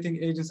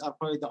 hypomethylating agents are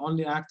probably the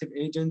only active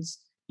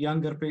agents.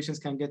 Younger patients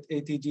can get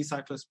ATG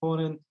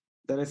cyclosporin.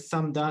 There is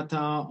some data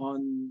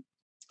on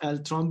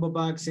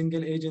L-Thrombobag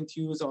single agent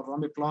use or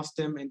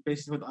romiplastim in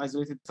patients with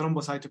isolated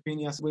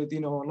thrombocytopenias with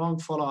long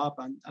follow-up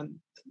and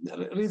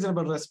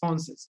reasonable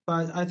responses.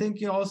 But I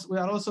think we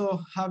are also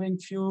having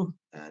few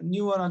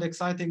newer and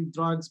exciting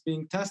drugs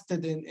being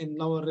tested in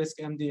lower risk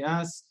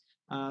MDS.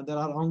 There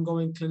are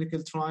ongoing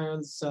clinical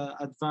trials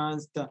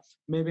advanced.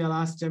 Maybe I'll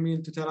ask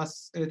Jamil to tell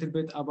us a little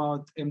bit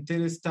about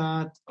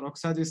emtilistat,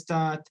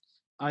 roxadustat,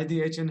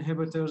 IDH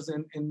inhibitors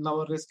in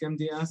lower risk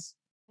MDS.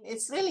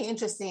 It's really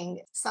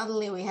interesting.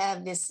 Suddenly we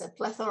have this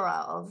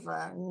plethora of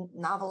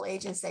novel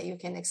agents that you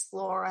can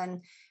explore.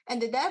 And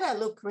the data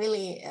look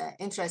really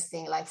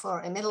interesting. Like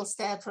for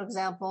imetelstat, for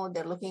example,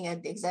 they're looking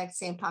at the exact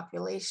same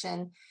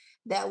population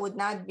that would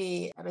not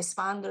be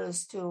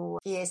responders to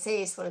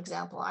ESAs, for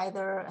example,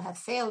 either have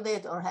failed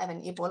it or have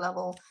an EPO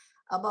level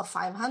above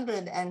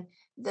 500. And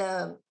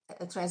the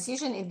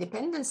transfusion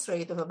independence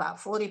rate of about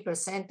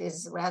 40%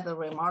 is rather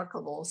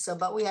remarkable.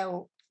 But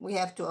we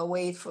have to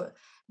await for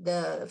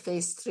the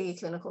phase 3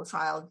 clinical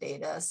trial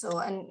data. So,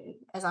 and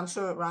as I'm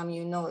sure, Rami,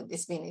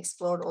 it's being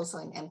explored also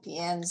in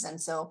MPNs,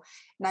 and so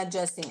not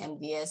just in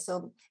MDS.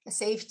 So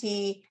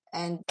safety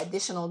and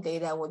additional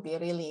data would be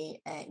really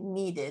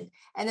needed.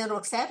 And then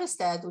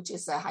roxadustat, which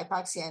is a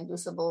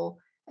hypoxia-inducible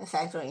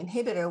factor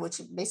inhibitor,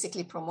 which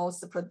basically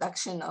promotes the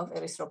production of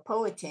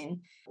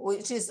erythropoietin,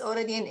 which is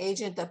already an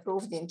agent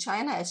approved in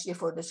China actually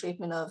for the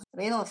treatment of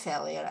renal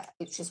failure,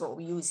 which is what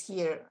we use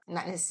here,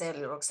 not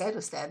necessarily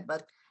roxadustat,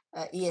 but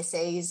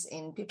ESAs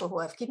in people who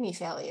have kidney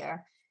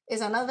failure,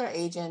 is another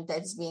agent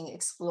that's being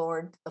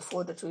explored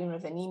for the treatment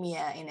of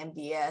anemia in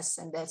MDS,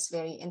 and that's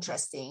very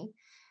interesting.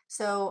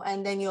 So,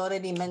 and then you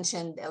already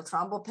mentioned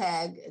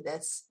L-Thrombopag,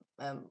 that's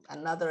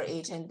another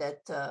agent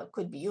that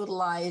could be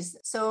utilized.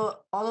 So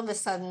all of a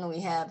sudden, we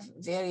have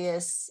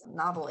various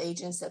novel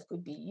agents that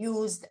could be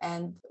used,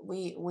 and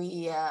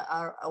we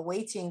are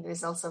awaiting the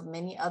results of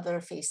many other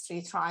phase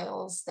 3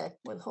 trials that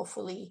will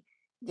hopefully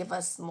give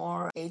us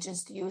more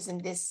agents to use in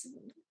this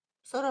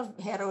sort of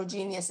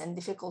heterogeneous and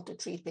difficult to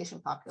treat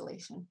patient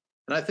population.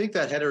 And I think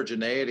that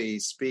heterogeneity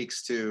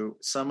speaks to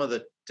some of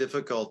the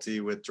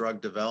difficulty with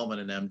drug development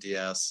in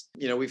MDS.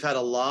 We've had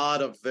a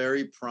lot of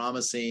very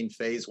promising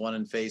phase 1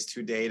 and phase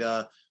 2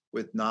 data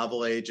with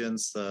novel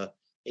agents, the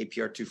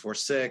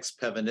APR-246,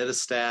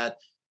 pevonedistat,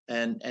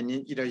 and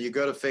you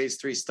go to phase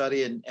 3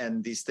 study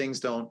and these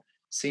things don't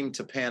seem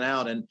to pan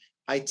out. And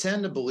I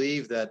tend to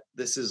believe that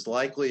this is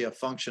likely a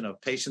function of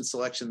patient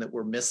selection that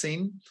we're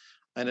missing,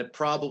 and it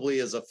probably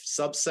is a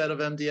subset of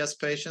MDS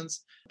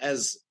patients.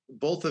 As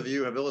both of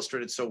you have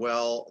illustrated so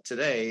well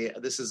today,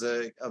 this is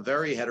a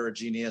very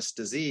heterogeneous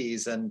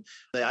disease. And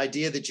the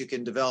idea that you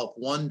can develop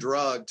one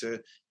drug to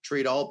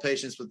treat all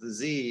patients with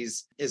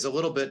disease is a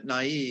little bit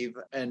naive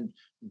and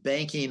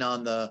banking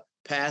on the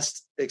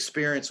past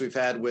experience we've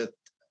had with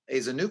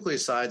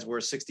azonucleosides,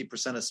 where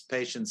 60% of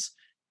patients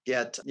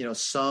get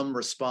some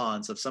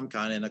response of some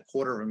kind and a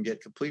quarter of them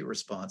get complete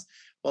response.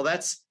 Well,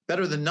 that's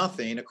better than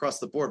nothing across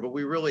the board, but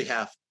we really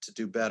have to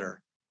do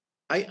better.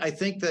 I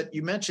think that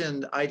you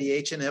mentioned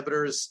IDH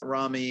inhibitors,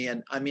 Rami,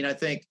 and I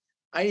think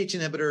IDH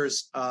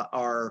inhibitors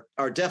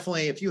are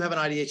definitely, if you have an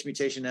IDH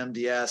mutation in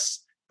MDS,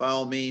 by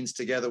all means,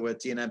 together with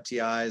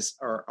DNMTIs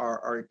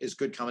is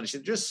good combination.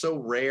 They're just so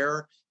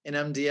rare in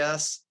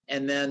MDS.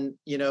 And then,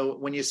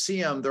 when you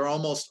see them, they're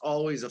almost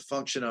always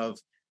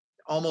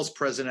almost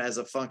present as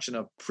a function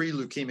of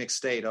pre-leukemic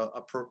state,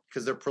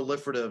 because they're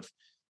proliferative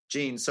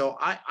genes. So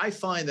I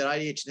find that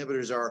IDH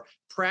inhibitors are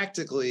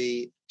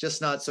practically just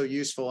not so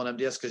useful in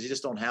MDS because you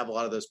just don't have a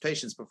lot of those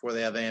patients before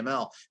they have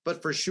AML.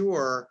 But for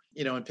sure,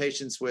 in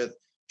patients with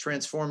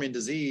transforming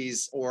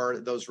disease or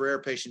those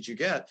rare patients you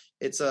get,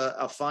 it's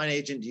a fine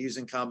agent to use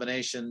in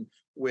combination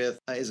with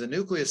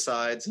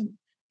isonucleosides.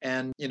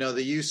 And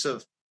the use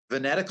of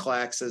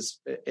venetoclax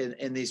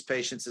in these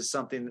patients is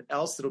something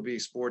else that'll be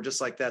explored, just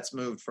like that's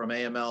moved from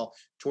AML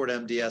toward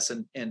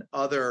MDS and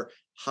other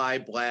high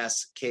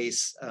blast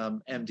case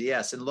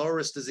MDS. In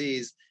low-risk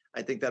disease,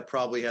 I think that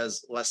probably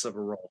has less of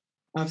a role.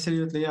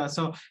 Absolutely, yeah.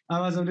 So I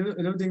was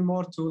alluding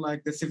more to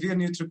like the severe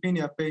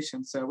neutropenia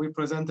patients. We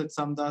presented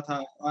some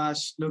data,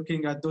 Ash,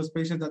 looking at those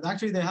patients that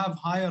actually they have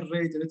higher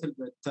rate a little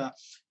bit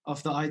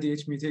of the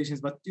IDH mutations.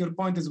 But your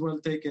point is well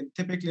taken.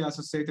 Typically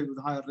associated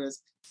with higher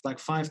risk, it's like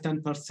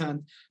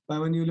 5-10%.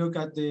 But when you look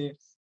at the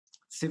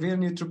severe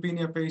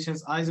neutropenia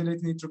patients,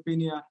 isolated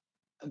neutropenia,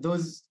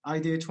 those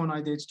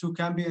IDH1, IDH2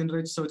 can be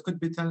enriched, so it could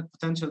be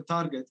potential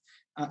target.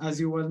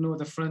 As you well know,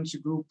 the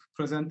French group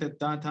presented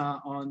data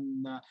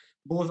on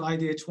both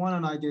IDH1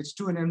 and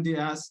IDH2 in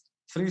MDS,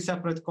 3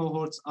 separate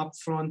cohorts,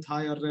 upfront,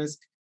 higher risk,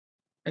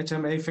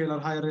 HMA failure,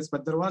 higher risk,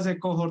 but there was a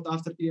cohort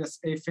after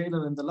ESA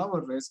failure in the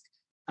lower risk,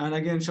 and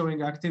again,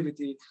 showing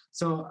activity.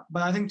 So,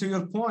 but I think to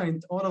your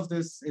point, all of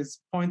this is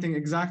pointing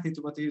exactly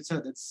to what you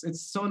said. It's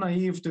so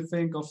naive to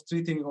think of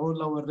treating all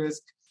lower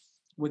risk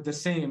with the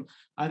same.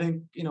 I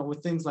think,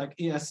 with things like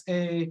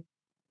ESA,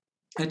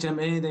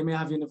 HMA, they may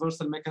have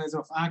universal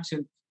mechanism of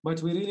action,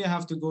 but we really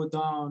have to go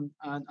down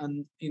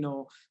and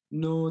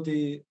know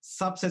the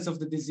subsets of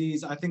the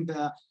disease. I think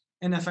the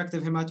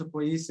ineffective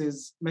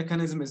hematopoiesis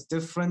mechanism is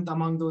different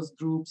among those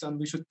groups, and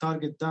we should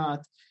target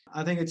that.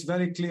 I think it's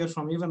very clear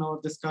from even our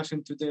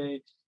discussion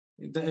today,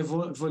 the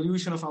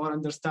evolution of our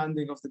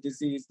understanding of the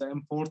disease, the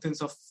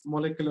importance of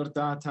molecular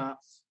data,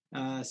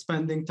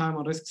 spending time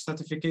on risk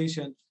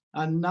stratification.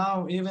 And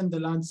now even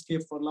the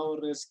landscape for lower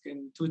risk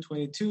in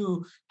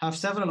 222 have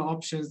several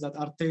options that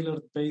are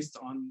tailored based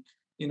on,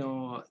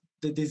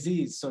 the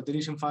disease. So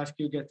deletion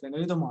 5q get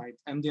lenalidomide,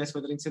 MDS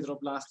with ring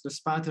sideroblast,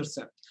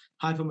 luspatercept,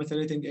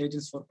 hypomethylating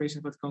agents for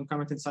patients with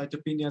concomitant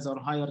cytopenias or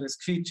higher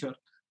risk feature,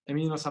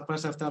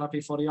 immunosuppressive therapy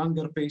for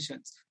younger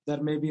patients.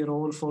 There may be a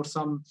role for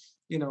some,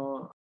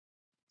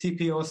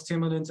 TPO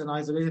stimulants and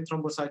isolated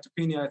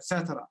thrombocytopenia,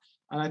 etc.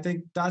 And I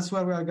think that's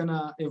where we are going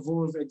to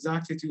evolve,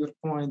 exactly to your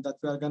point, that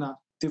we are going to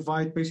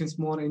divide patients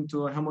more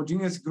into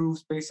homogeneous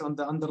groups based on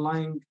the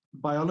underlying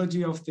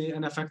biology of the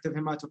ineffective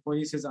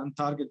hematopoiesis and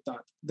target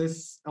that.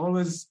 This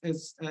always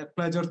is a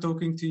pleasure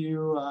talking to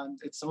you, and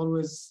it's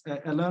always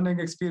a learning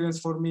experience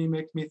for me,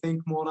 make me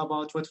think more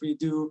about what we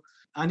do.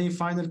 Any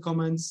final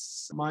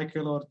comments,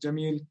 Michael or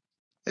Jamil?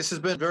 This has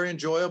been very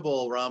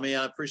enjoyable, Rami.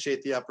 I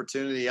appreciate the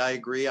opportunity. I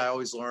agree. I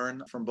always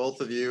learn from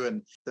both of you.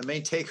 And the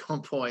main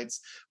take-home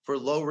points for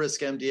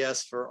low-risk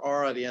MDS for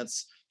our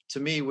audience, to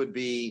me, would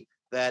be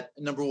that,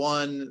 number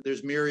one,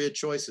 there's myriad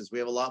choices. We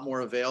have a lot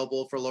more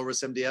available for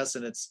low-risk MDS,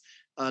 and it's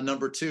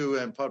number two,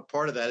 and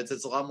part of that,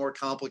 it's a lot more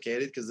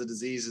complicated because the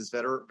disease is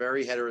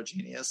very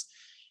heterogeneous.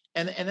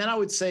 And then I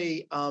would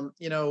say,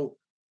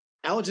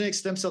 allogeneic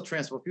stem cell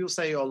transplant. People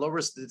say,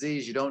 low-risk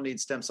disease, you don't need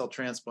stem cell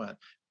transplant.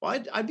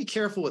 Well, I'd be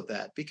careful with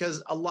that,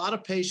 because a lot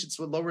of patients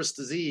with low-risk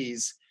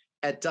disease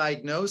at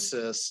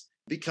diagnosis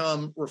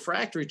become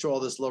refractory to all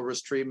this low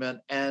risk treatment,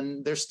 and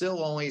they're still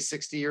only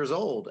 60 years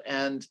old.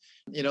 And,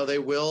 they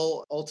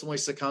will ultimately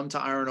succumb to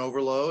iron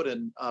overload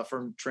and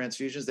from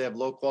transfusions. They have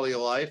low quality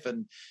of life,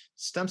 and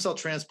stem cell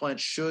transplant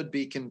should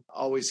be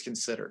always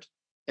considered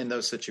in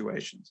those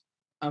situations.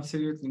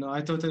 Absolutely. No,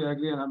 I totally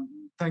agree. And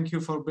thank you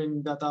for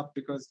bringing that up,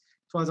 because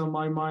it was on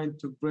my mind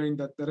to bring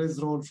that there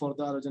is role for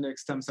the allogeneic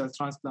stem cell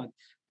transplant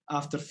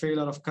after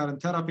failure of current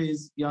therapies,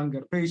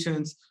 younger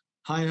patients,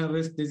 higher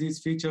risk disease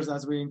features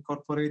as we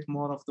incorporate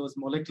more of those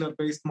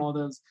molecular-based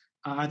models.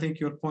 I think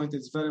your point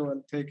is very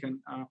well taken.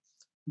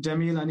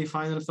 Jamil, any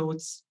final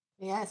thoughts?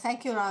 Yeah,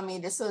 thank you, Rami.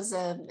 This was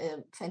a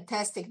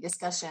fantastic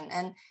discussion.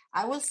 And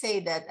I will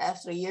say that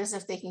after years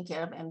of taking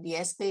care of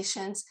MDS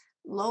patients,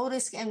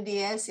 low-risk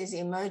MDS is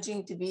emerging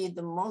to be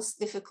the most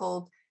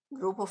difficult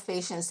group of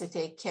patients to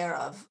take care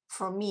of,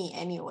 for me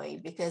anyway,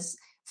 because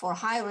for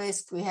high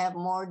risk, we have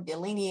more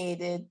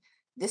delineated,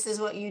 this is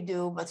what you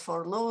do, but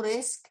for low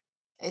risk,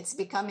 it's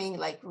becoming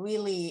like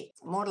really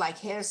more like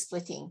hair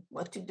splitting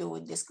what to do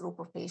with this group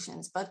of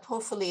patients. But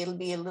hopefully it'll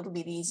be a little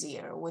bit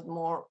easier with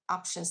more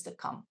options to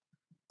come.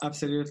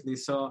 Absolutely.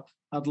 So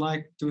I'd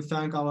like to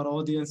thank our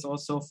audience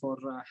also for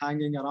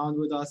hanging around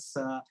with us,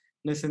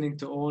 listening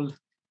to all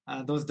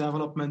those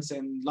developments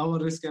in lower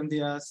risk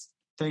MDS.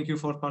 Thank you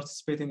for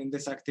participating in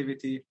this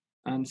activity,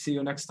 and see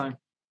you next time.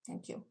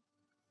 Thank you.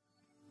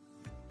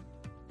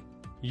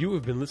 You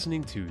have been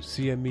listening to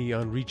CME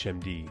on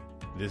ReachMD.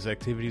 This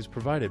activity is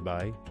provided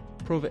by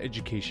Prova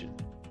Education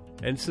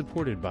and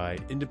supported by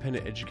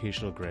independent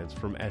educational grants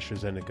from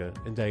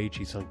AstraZeneca and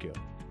Daiichi Sankyo.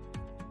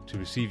 To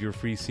receive your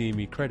free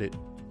CME credit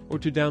or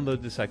to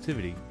download this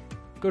activity,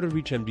 go to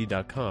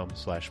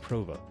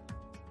reachmd.com/prova.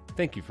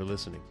 Thank you for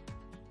listening.